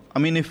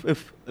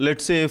 if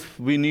let's say if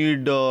we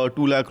need 2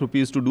 lakh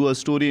rupees to do a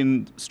story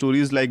in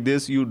stories like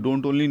this, you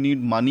don't only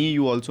need money,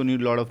 you also need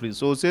a lot of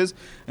resources,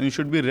 and you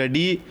should be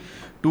ready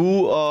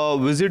to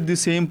visit the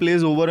same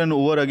place over and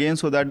over again,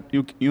 so that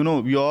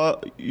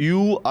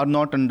you are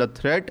not under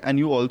threat, and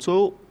you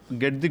also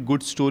get the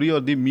good story or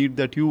the meat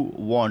that you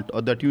want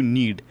or that you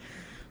need.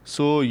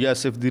 So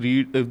yes, if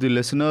the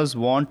listeners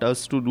want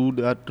us to do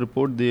that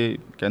report, they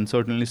can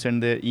certainly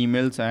send their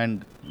emails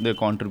and their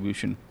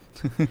contribution.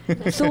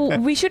 So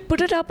we should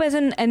put it up as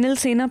an NL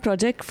Sena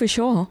project for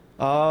sure.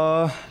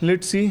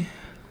 Let's see.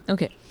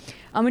 Okay.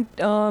 Amit,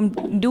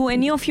 do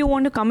any of you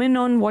want to come in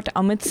on what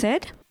Amit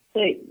said?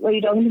 Sorry, were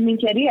you talking to me,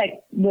 Cherry?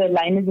 The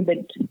line is a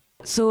bit...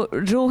 So,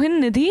 Rohin,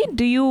 Nidhi,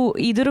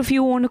 either of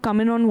you want to come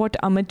in on what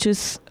Amit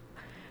just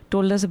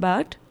told us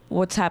about?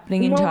 What's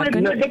happening in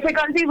Jharkhand? The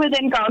difficulty with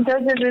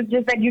encounters is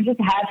just that you just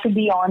have to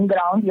be on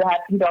ground. You have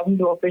to be talking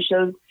to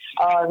officials.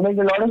 There's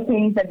a lot of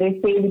things that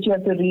they say which you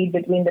have to read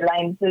between the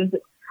lines.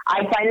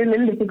 I find it a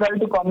little difficult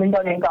to comment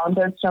on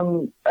encounters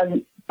from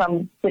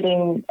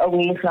sitting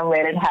away from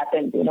where it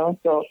happened,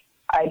 So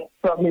I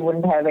probably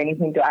wouldn't have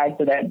anything to add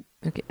to that.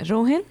 Okay.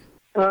 Rohin?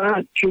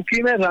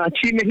 चूंकि मैं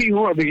रांची में ही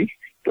हूँ अभी,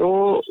 तो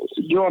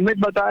जो अमित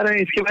बता रहे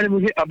हैं इसके बारे में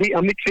मुझे अभी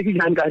अमित से ही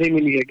जानकारी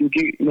मिली है,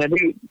 क्योंकि मैं भी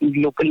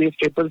लोकल न्यूज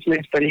पेपर्स में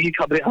इस तरह की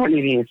खबरें आ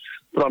नहीं रही हैं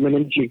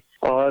प्रोमिनेंटली।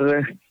 और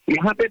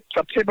यहाँ पे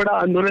सबसे बड़ा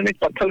आंदोलन एक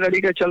पत्थलगड़ी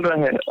का चल रहा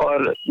है, और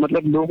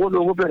मतलब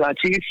लोगों पे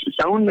रांची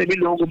टाउन में भी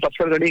लोग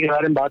पत्थलगड़ी के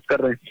बारे में बात कर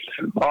रहे हैं।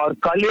 और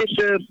कल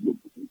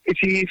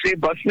किसी से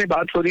बस में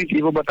बात हो रही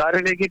थी, वो बता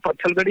रहे थे कि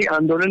पत्थलगड़ी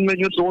आंदोलन में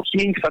जो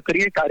 2-3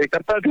 सक्रिय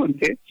कार्यकर्ता थे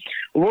उनके,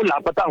 वो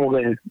लापता हो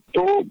गए हैं।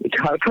 तो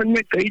झारखंड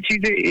में कई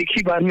चीजें एक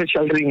ही बार में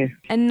चल रही हैं।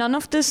 And none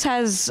of this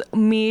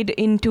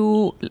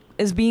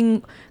is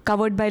being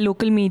covered by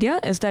local media.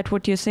 Is that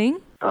what you're saying?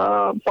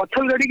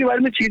 Pathalgadi के बारे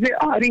में चीजें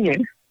आ रही हैं,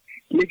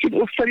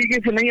 लेकिन उस तरीके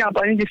से नहीं आ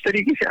पा रही जिस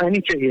तरीके से आनी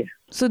चाहिए।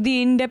 So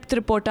the in-depth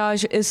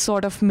reportage is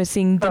sort of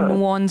missing. The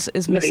nuance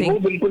is missing. नहीं, वो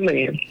बिल्कुल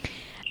नहीं है।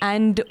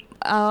 And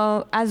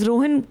as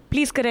Rohin,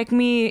 please correct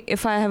me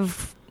if I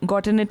have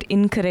gotten it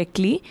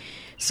incorrectly.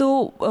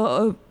 So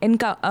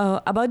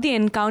about the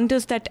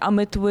encounters that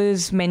Amit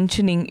was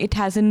mentioning, it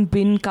hasn't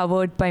been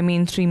covered by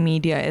mainstream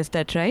media. Is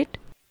that right?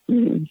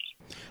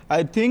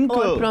 I think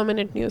or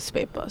prominent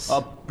newspapers.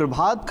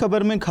 Prabhat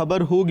Khabar में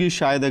खबर होगी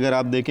शायद, अगर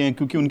आप देखें,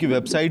 क्योंकि उनकी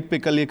website पे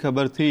कल ये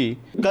खबर थी।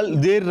 कल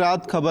देर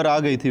रात खबर आ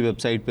गई थी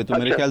वेबसाइट पे, तो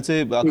मेरे ख्याल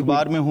से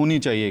अखबार में होनी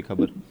चाहिए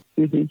खबर।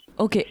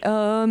 Okay.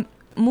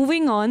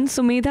 Moving on,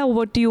 Sumedha,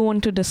 what do you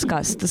want to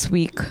discuss this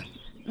week?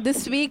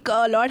 This week,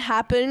 a lot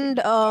happened.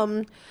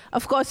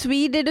 Of course,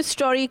 we did a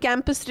story,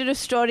 campus did a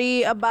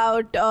story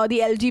about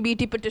the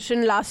LGBT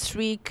petition last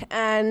week,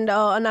 and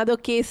another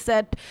case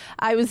that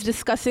I was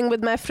discussing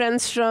with my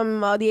friends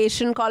from the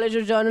Asian College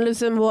of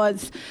Journalism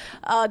was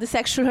the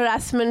sexual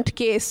harassment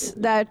case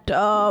that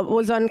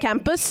was on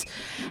campus.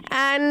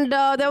 And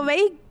there were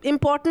very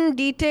important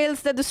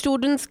details that the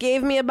students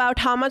gave me about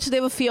how much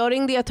they were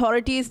fearing the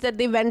authorities, that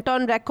they went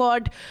on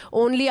record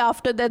only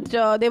after that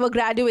they were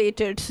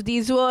graduated. So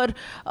these were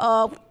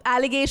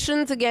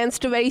allegations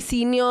against a very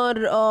senior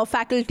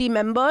faculty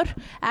member,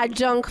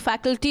 adjunct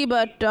faculty,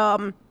 but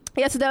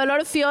yes, there were a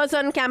lot of fears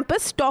on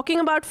campus. Talking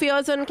about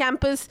fears on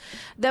campus,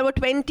 there were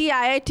 20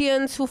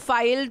 IITians who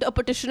filed a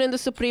petition in the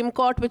Supreme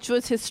Court, which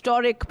was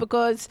historic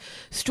because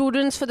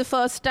students for the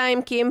first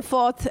time came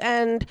forth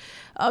and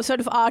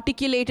sort of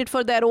articulated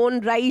for their own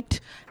right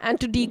and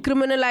to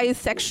decriminalize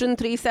Section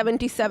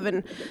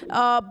 377.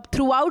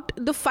 Throughout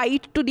the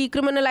fight to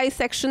decriminalize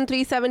Section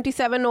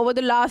 377 over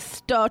the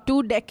last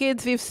 2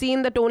 decades, we've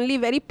seen that only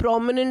very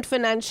prominent,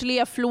 financially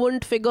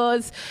affluent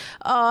figures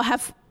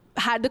have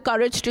had the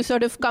courage to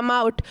sort of come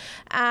out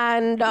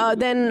and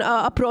then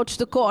approach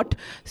the court.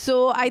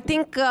 So I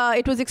think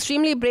it was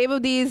extremely brave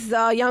of these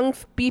young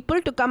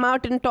people to come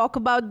out and talk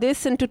about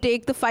this and to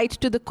take the fight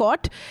to the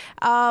court.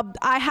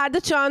 I had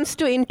the chance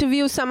to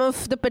interview some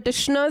of the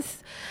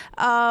petitioners.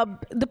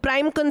 The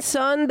prime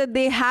concern that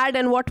they had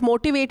and what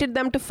motivated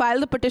them to file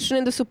the petition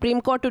in the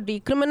Supreme Court to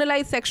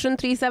decriminalize Section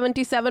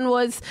 377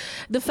 was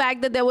the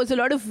fact that there was a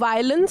lot of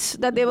violence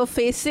that they were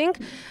facing,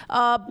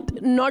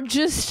 not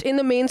just in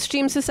the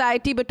mainstream society,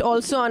 society, but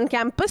also on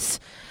campus.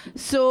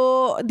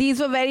 So these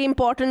were very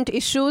important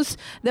issues.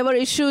 There were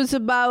issues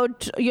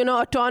about,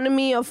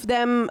 autonomy of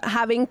them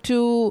having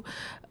to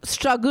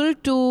struggle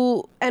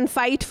to and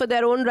fight for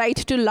their own right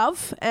to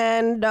love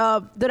and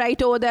the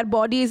right over their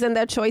bodies and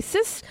their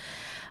choices.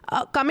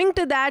 Coming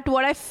to that,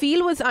 what I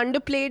feel was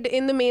underplayed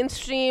in the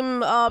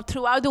mainstream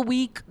throughout the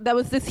week, there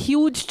was this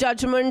huge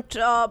judgment,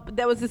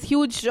 there was this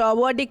huge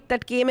verdict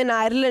that came in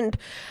Ireland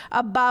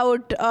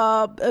about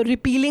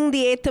repealing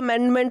the 8th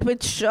Amendment,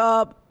 which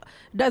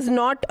does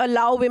not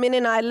allow women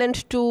in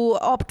Ireland to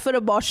opt for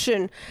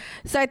abortion.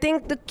 So I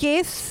think the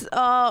case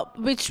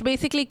which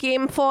basically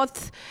came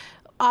forth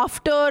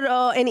after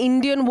an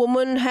Indian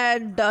woman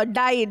had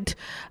died,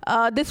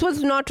 this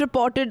was not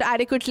reported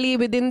adequately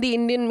within the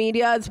Indian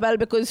media as well,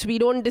 because we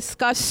don't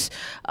discuss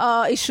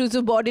issues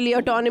of bodily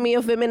autonomy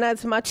of women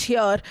as much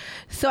here.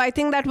 So I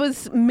think that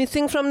was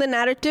missing from the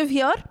narrative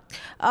here.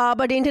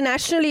 But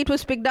internationally, it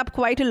was picked up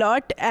quite a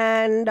lot,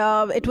 and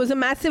it was a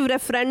massive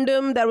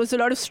referendum. There was a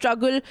lot of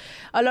struggle.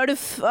 A lot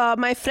of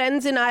my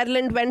friends in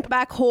Ireland went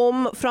back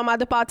home from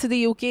other parts of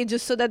the UK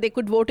just so that they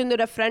could vote in the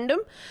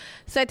referendum.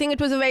 So I think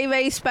it was a very,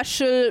 very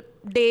special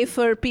day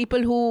for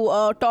people who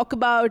talk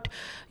about,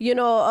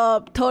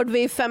 third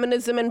wave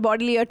feminism and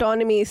bodily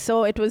autonomy.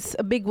 So it was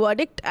a big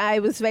verdict. I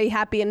was very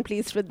happy and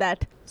pleased with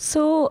that.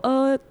 So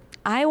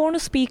I want to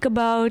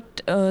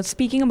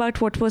speaking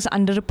about what was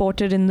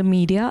underreported in the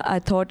media. I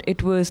thought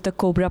it was the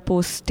Cobra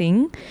Post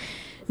sting.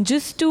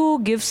 Just to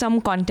give some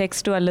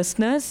context to our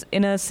listeners,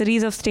 in a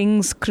series of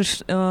stings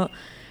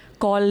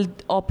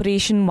called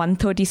Operation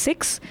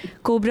 136,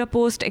 Cobra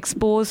Post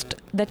exposed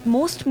that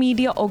most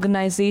media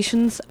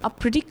organizations are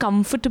pretty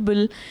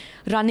comfortable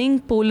running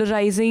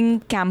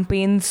polarizing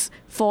campaigns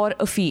for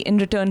a fee in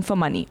return for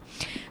money.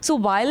 So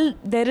while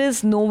there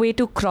is no way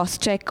to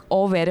cross-check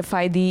or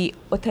verify the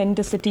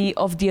authenticity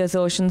of the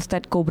assertions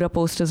that Cobra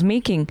Post is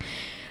making,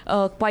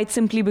 quite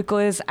simply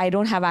because I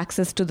don't have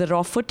access to the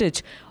raw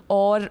footage,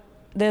 or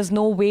there's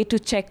no way to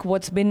check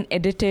what's been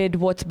edited,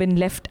 what's been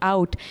left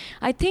out,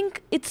 I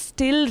think it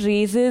still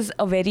raises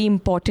a very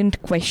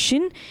important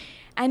question.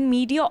 And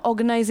media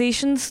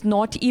organizations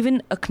not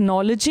even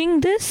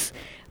acknowledging this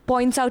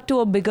points out to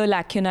a bigger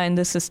lacuna in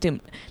the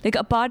system. Like,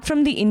 apart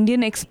from the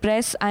Indian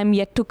Express, I'm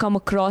yet to come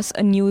across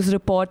a news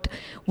report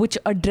which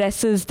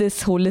addresses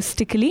this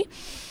holistically.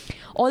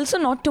 Also,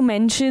 not to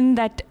mention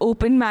that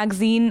Open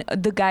Magazine,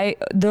 the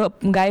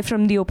guy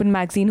from the Open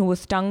Magazine who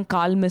was stung,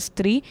 Karl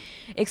Mistry,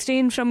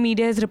 Exchange from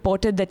Media has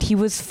reported that he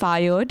was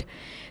fired.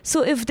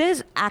 So if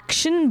there's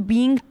action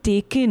being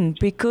taken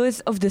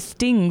because of the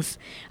stings,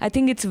 I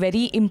think it's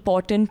very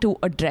important to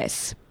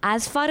address.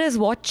 As far as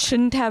what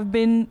shouldn't have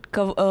been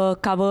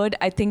covered,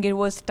 I think it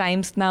was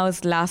Times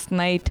Now's last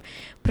night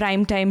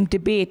primetime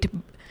debate,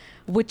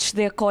 which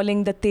they're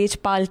calling the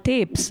Tejpal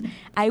tapes.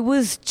 I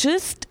was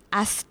just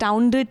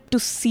astounded to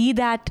see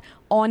that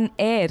on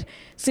air,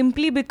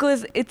 simply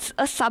because it's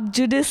a sub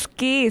judice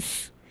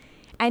case,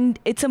 and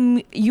it's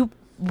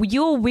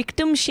you're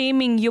victim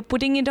shaming, you're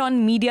putting it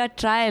on media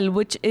trial,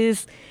 which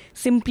is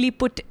simply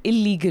put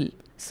illegal.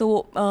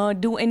 So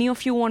do any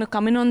of you want to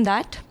come in on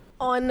that?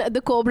 On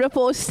the Cobra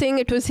Post thing,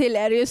 it was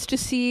hilarious to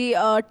see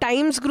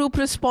Times Group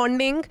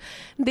responding.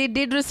 They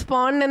did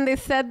respond, and they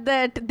said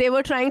that they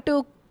were trying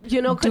to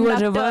conduct a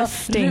reverse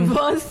sting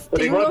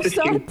of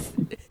sorts.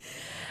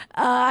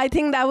 I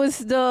think that was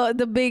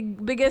the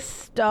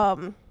biggest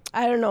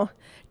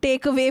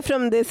takeaway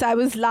from this. I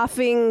was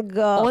laughing.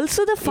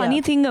 Also, the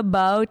funny thing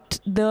about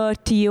the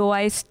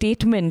TOI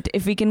statement,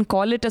 if we can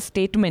call it a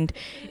statement,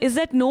 is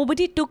that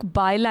nobody took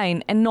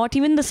byline, and not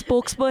even the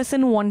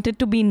spokesperson wanted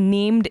to be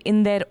named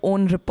in their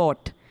own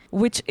report,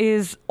 which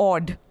is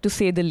odd to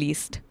say the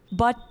least.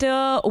 But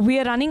we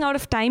are running out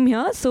of time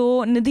here.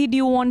 So, Nidhi, do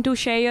you want to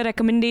share your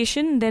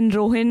recommendation? Then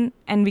Rohin,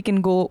 and we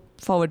can go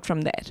forward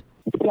from there.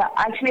 Yeah,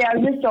 actually,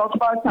 I'll just talk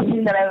about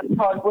something that I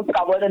thought was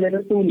covered a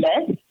little too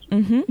less.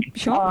 Mm-hmm.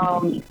 Sure.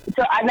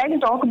 So I'd like to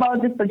talk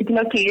about this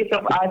particular case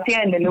of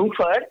Asiya and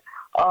Niloufar.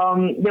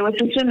 There were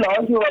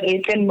sister-in-laws who were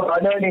raped and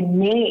murdered in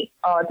May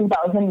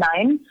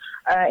 2009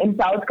 in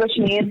South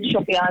Kashmir's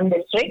Shopian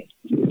district.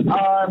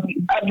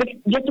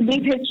 Just a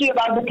brief history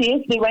about the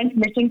case. They went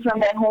missing from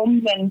their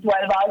homes, and 12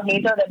 hours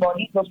later, their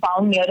bodies were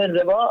found near a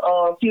river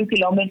a few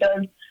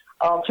kilometers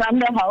from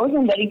their house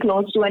and very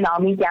close to an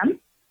army camp.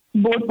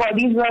 Both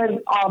bodies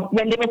were,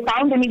 when they were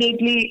found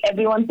immediately,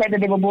 everyone said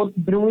that they were both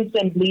bruised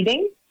and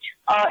bleeding.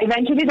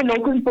 Eventually, the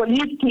local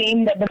police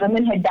claimed that the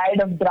women had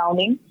died of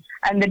drowning,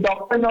 and the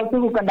doctors also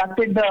who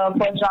conducted the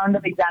first round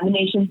of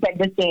examination said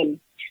the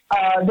same.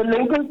 The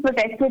locals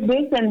protested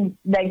this and,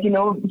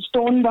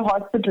 stoned the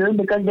hospital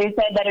because they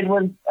said that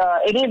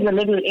it is a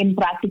little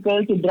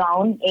impractical to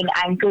drown in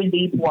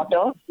ankle-deep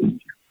water.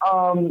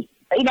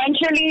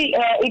 Eventually,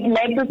 it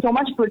led to so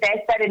much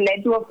protest that it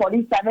led to a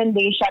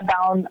 47-day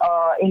shutdown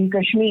in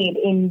Kashmir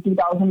in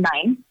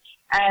 2009.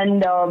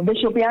 And the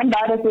Shopian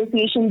Bar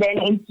Association then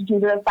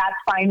instituted a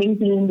fact-finding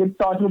team which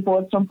sought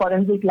reports from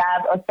forensic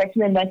lab. A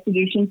special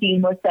investigation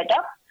team was set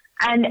up.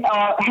 And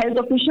health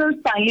officials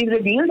finally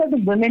revealed that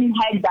the women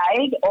had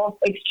died of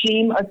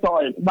extreme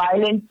assault,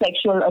 violent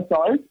sexual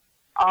assault.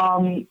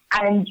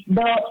 And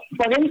the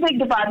forensic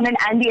department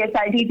and the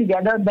SIT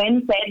together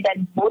then said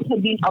that both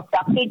had been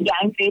abducted,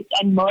 gang raped,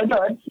 and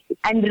murdered,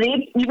 and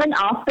raped even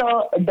after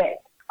death.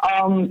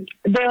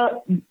 The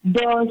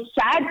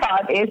sad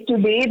part is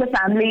today the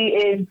family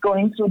is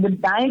going through the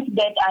 9th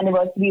death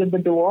anniversary of the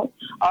duo.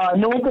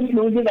 No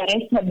conclusive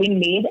arrests have been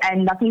made,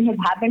 and nothing has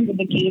happened with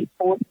the case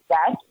post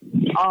that.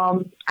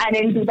 And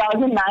in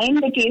 2009,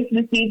 the case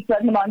received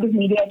certain amount of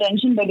media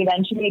attention, but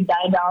eventually it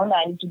died down,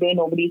 and today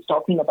nobody is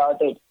talking about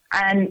it.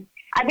 And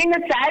I think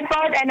the sad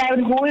part, and I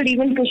would hold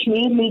even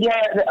Kashmir media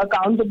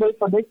accountable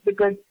for this,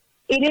 because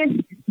it is,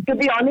 to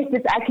be honest,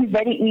 it's actually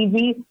very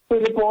easy to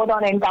report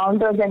on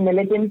encounters and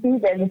militancy.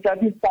 There's a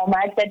certain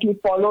format that you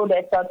follow.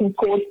 There's certain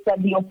codes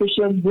that the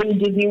officials will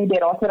give you.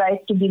 They're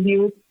authorized to give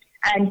you.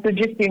 And to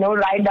just,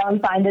 write down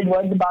 500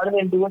 words about it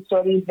and do a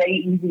story is very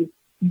easy.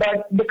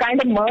 But the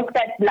kind of murk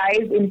that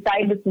lies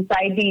inside the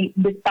society,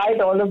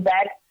 despite all of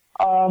that,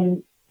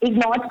 is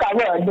not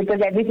covered,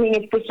 because everything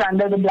is pushed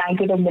under the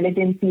blanket of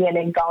militancy and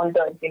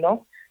encounters,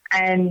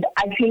 And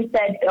I think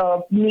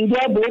that media,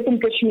 both in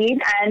Kashmir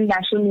and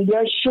national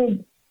media,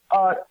 should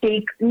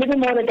take a little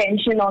more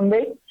attention on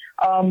this.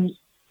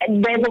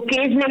 And there's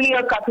occasionally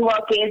a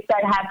Kathua case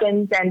that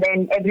happens, and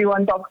then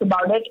everyone talks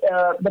about it,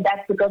 but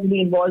that's because of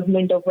the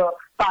involvement of a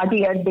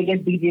party as big as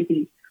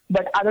BJP.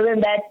 But other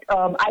than that,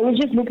 I was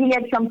just looking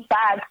at some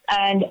facts,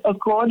 and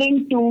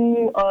according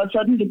to a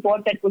certain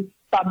report that was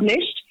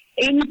published,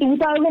 in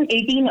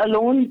 2018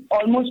 alone,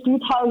 almost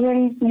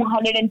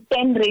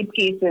 2,210 rape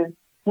cases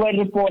were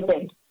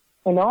reported,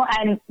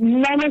 and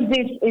none of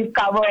this is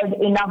covered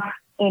enough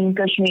in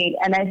Kashmir.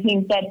 And I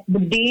think that the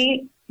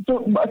day,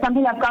 so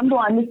something I've come to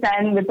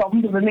understand with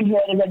talking to women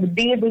here is that the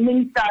day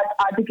women start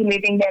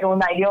articulating their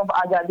own idea of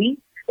Azadi,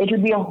 it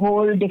will be a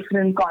whole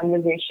different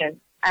conversation.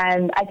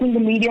 And I think the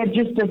media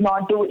just does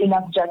not do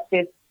enough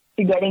justice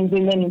to getting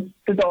women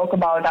to talk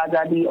about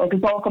Azadi or to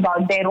talk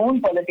about their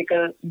own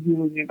political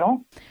views,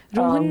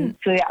 Rohin,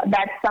 so yeah,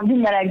 that's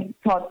something that I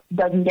thought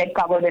doesn't get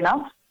covered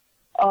enough.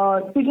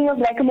 Speaking of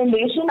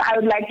recommendation, I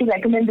would like to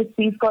recommend this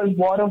piece called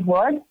War of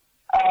Words.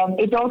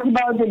 It talks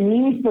about the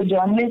need for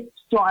journalists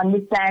to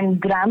understand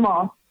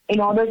grammar in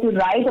order to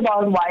write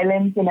about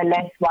violence in a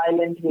less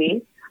violent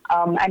way.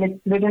 And it's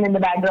written in the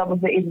backdrop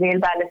of the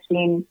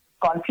Israel-Palestine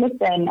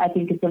conflict, and I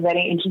think it's a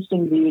very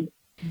interesting read.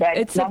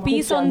 It's a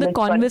piece on the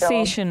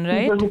conversation,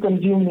 right? People who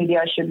consume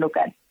media should look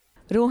at.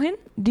 Rohin,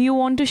 do you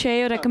want to share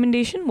your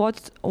recommendation?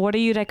 What are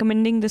you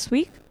recommending this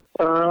week?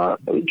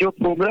 जो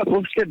cobra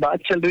post के बात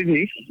चल रही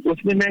थी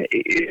उसमें मैं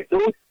दो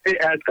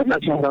add करना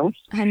चाह रहा हूँ.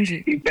 हाँ जी.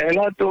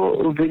 पहला तो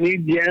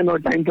विनीत जैन और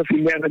टाइम्स ऑफ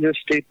इंडिया का जो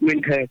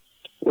स्टेटमेंट है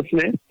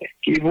उसमें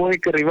कि वो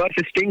एक रिवर्स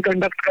स्टिंग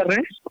कंडक्ट कर रहे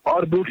हैं,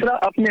 और दूसरा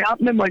अपने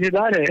आप में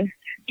मजेदार है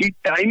कि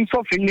टाइम्स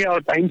ऑफ इंडिया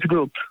और टाइम्स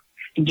ग्रुप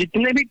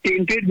जितने भी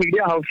tainted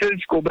media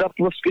houses cobra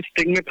post के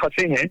स्टिंग में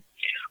फंसे हैं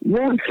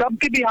वो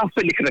सबके बिहाफ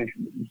पे लिख रहे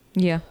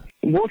हैं.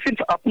 वो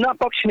सिर्फ अपना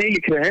पक्ष नहीं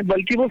लिख रहे हैं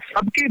बल्कि वो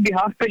सबके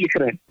बिहाफ पे लिख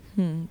रहे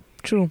हैं.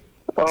 ट्रू.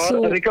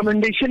 और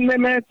रिकमेंडेशन में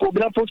मैं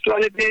कोबरा पोस्ट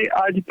वाले पे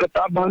आज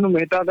प्रताप भानु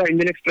मेहता का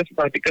इंडियन एक्सप्रेस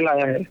का आर्टिकल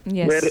आया है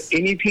वेयर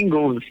एनीथिंग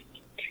गोज.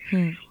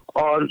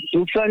 और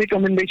दूसरा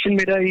रिकमेंडेशन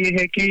मेरा ये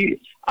है कि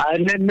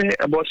आयरलैंड में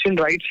अबॉर्शन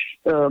राइट्स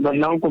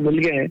महिलाओं को मिल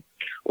गए हैं.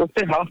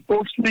 उससे हाफ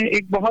पोस्ट में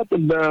एक बहुत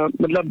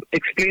मतलब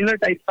एक्सप्लेनर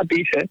टाइप का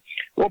पीस है,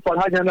 वो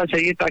पढ़ा जाना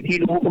चाहिए ताकि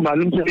लोगों को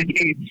मालूम चले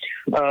कि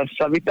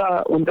सविता,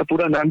 उनका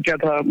पूरा नाम क्या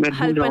था मैं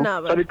भूल रहा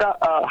हूँ, सविता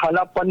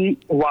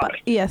हलापनवार,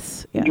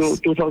 जो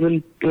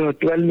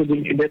 2012 में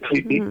जिनकी डेथ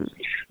हुई थी.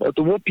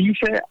 तो वो पीस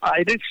है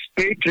आयरिश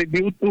पे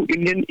tribute to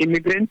Indian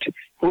immigrant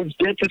whose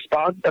death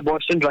sparked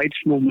abortion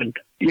rights movement.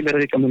 ये मेरा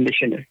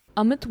recommendation है.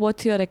 Amit,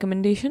 what's your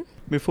recommendation?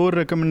 Before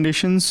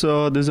recommendations,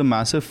 there's a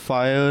massive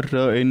fire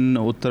in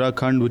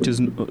Uttarakhand which is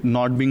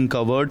not being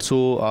covered. So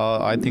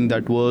I think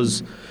that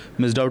was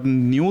missed out in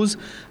news.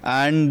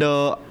 And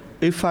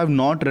if I've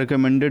not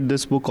recommended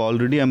this book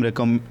already, I'm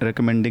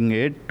recommending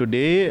it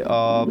today.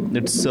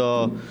 It's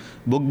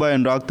book by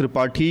Anurag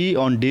Tripathi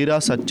on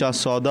Dera Sacha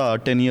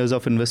Sauda, 10 years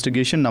of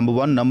investigation, number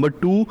 1. Number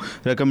 2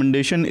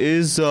 recommendation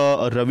is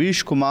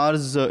Ravish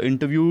Kumar's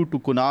interview to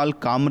Kunal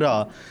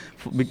Kamra,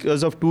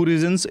 because of two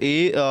reasons.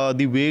 A,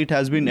 the way it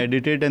has been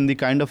edited and the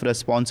kind of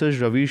responses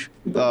Ravish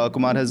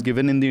Kumar has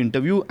given in the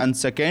interview. And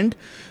second,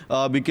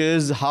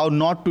 because how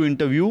not to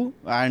interview,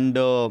 and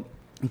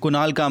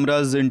Kunal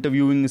Kamra's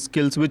interviewing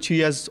skills, which he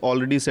has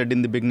already said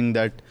in the beginning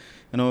that,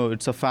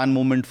 it's a fan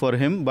moment for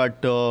him.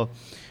 But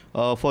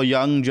for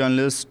young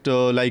journalists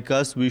like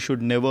us, we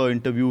should never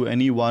interview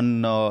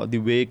anyone the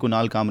way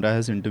Kunal Kamra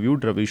has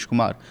interviewed Ravish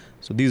Kumar.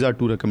 So these are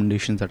 2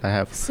 recommendations that I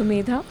have.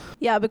 Sumedha?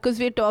 Yeah, because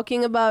we're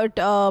talking about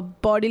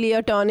bodily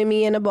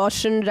autonomy and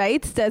abortion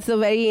rights. There's a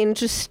very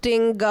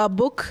interesting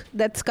book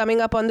that's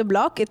coming up on the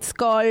block. It's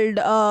called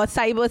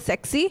Cyber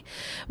Sexy,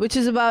 which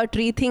is about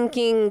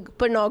rethinking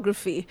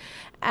pornography.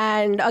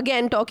 And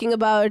again, talking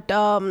about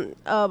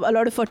a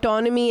lot of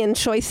autonomy and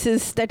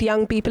choices that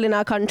young people in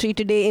our country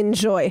today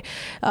enjoy.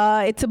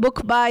 It's a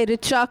book by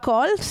Richa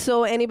Kaul,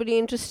 so anybody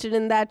interested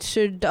in that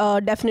should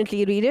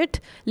definitely read it.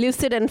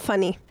 Lucid and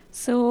funny.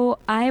 So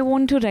I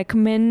want to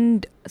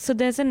recommend, so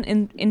there's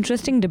an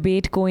interesting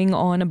debate going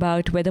on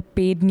about whether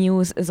paid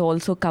news is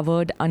also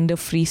covered under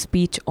free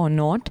speech or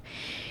not.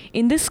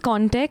 In this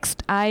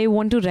context, I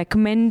want to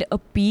recommend a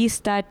piece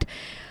that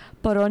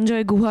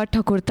Paranjoy Guha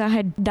Thakurta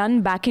had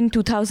done back in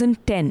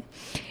 2010.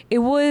 It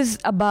was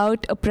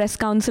about a press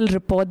council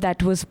report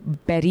that was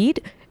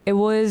buried. It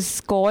was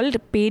called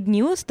Paid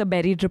News, The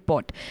Buried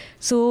Report.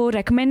 So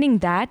recommending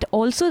that.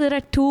 Also, there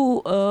are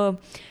 2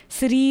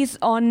 series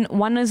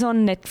one is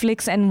on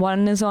Netflix and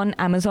one is on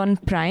Amazon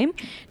Prime,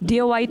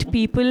 Dear White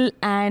People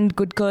and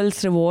Good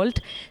Girls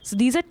Revolt. So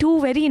these are 2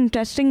 very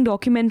interesting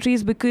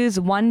documentaries because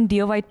one,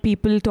 Dear White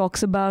People,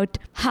 talks about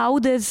how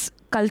there's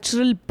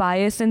cultural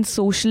bias and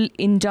social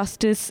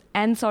injustice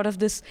and sort of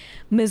this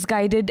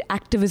misguided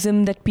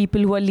activism that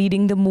people who are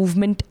leading the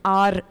movement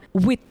are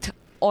with,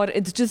 or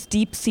it's just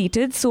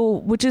deep-seated, so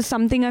which is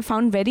something I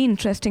found very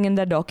interesting in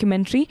the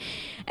documentary.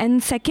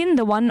 And second,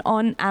 the one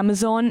on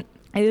Amazon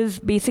is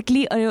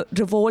basically a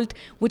revolt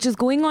which is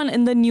going on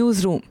in the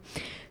newsroom.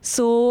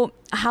 So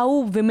how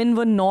women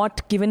were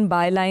not given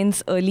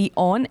bylines early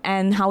on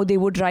and how they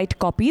would write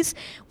copies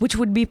which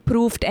would be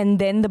proofed and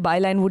then the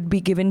byline would be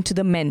given to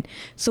the men.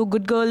 So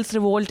Good Girls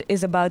Revolt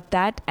is about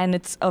that and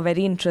it's a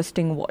very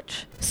interesting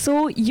watch.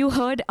 So you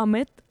heard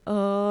Amit.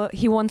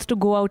 He wants to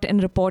go out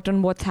and report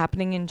on what's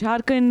happening in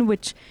Jharkhand,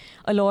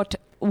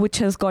 which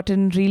has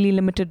gotten really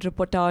limited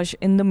reportage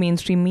in the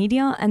mainstream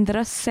media, and there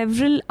are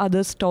several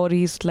other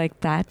stories like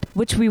that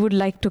which we would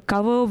like to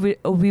cover.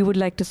 We would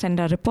like to send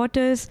our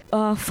reporters.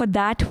 For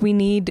that we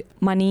need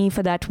money,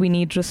 for that we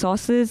need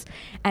resources,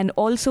 and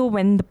also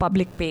when the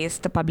public pays,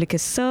 the public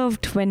is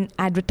served. When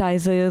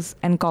advertisers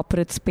and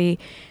corporates pay,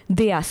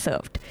 they are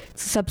served.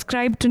 So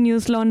subscribe to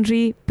News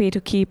Laundry, pay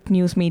to keep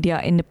news media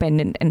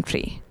independent and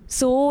free.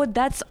 So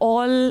that's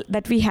all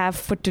that we have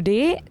for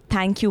today.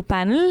 Thank you,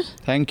 panel.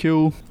 Thank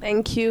you.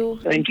 Thank you.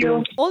 Thank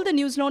you. All the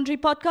News Laundry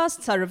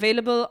podcasts are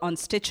available on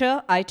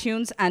Stitcher,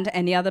 iTunes, and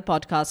any other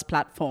podcast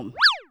platform.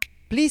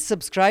 Please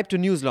subscribe to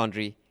News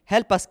Laundry.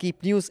 Help us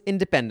keep news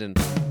independent.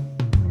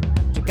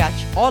 To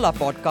catch all our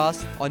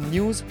podcasts on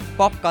news,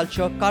 pop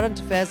culture, current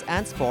affairs,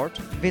 and sport,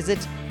 visit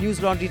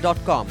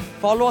newslaundry.com.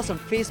 Follow us on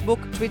Facebook,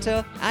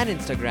 Twitter, and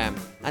Instagram,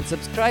 and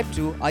subscribe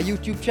to our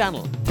YouTube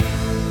channel.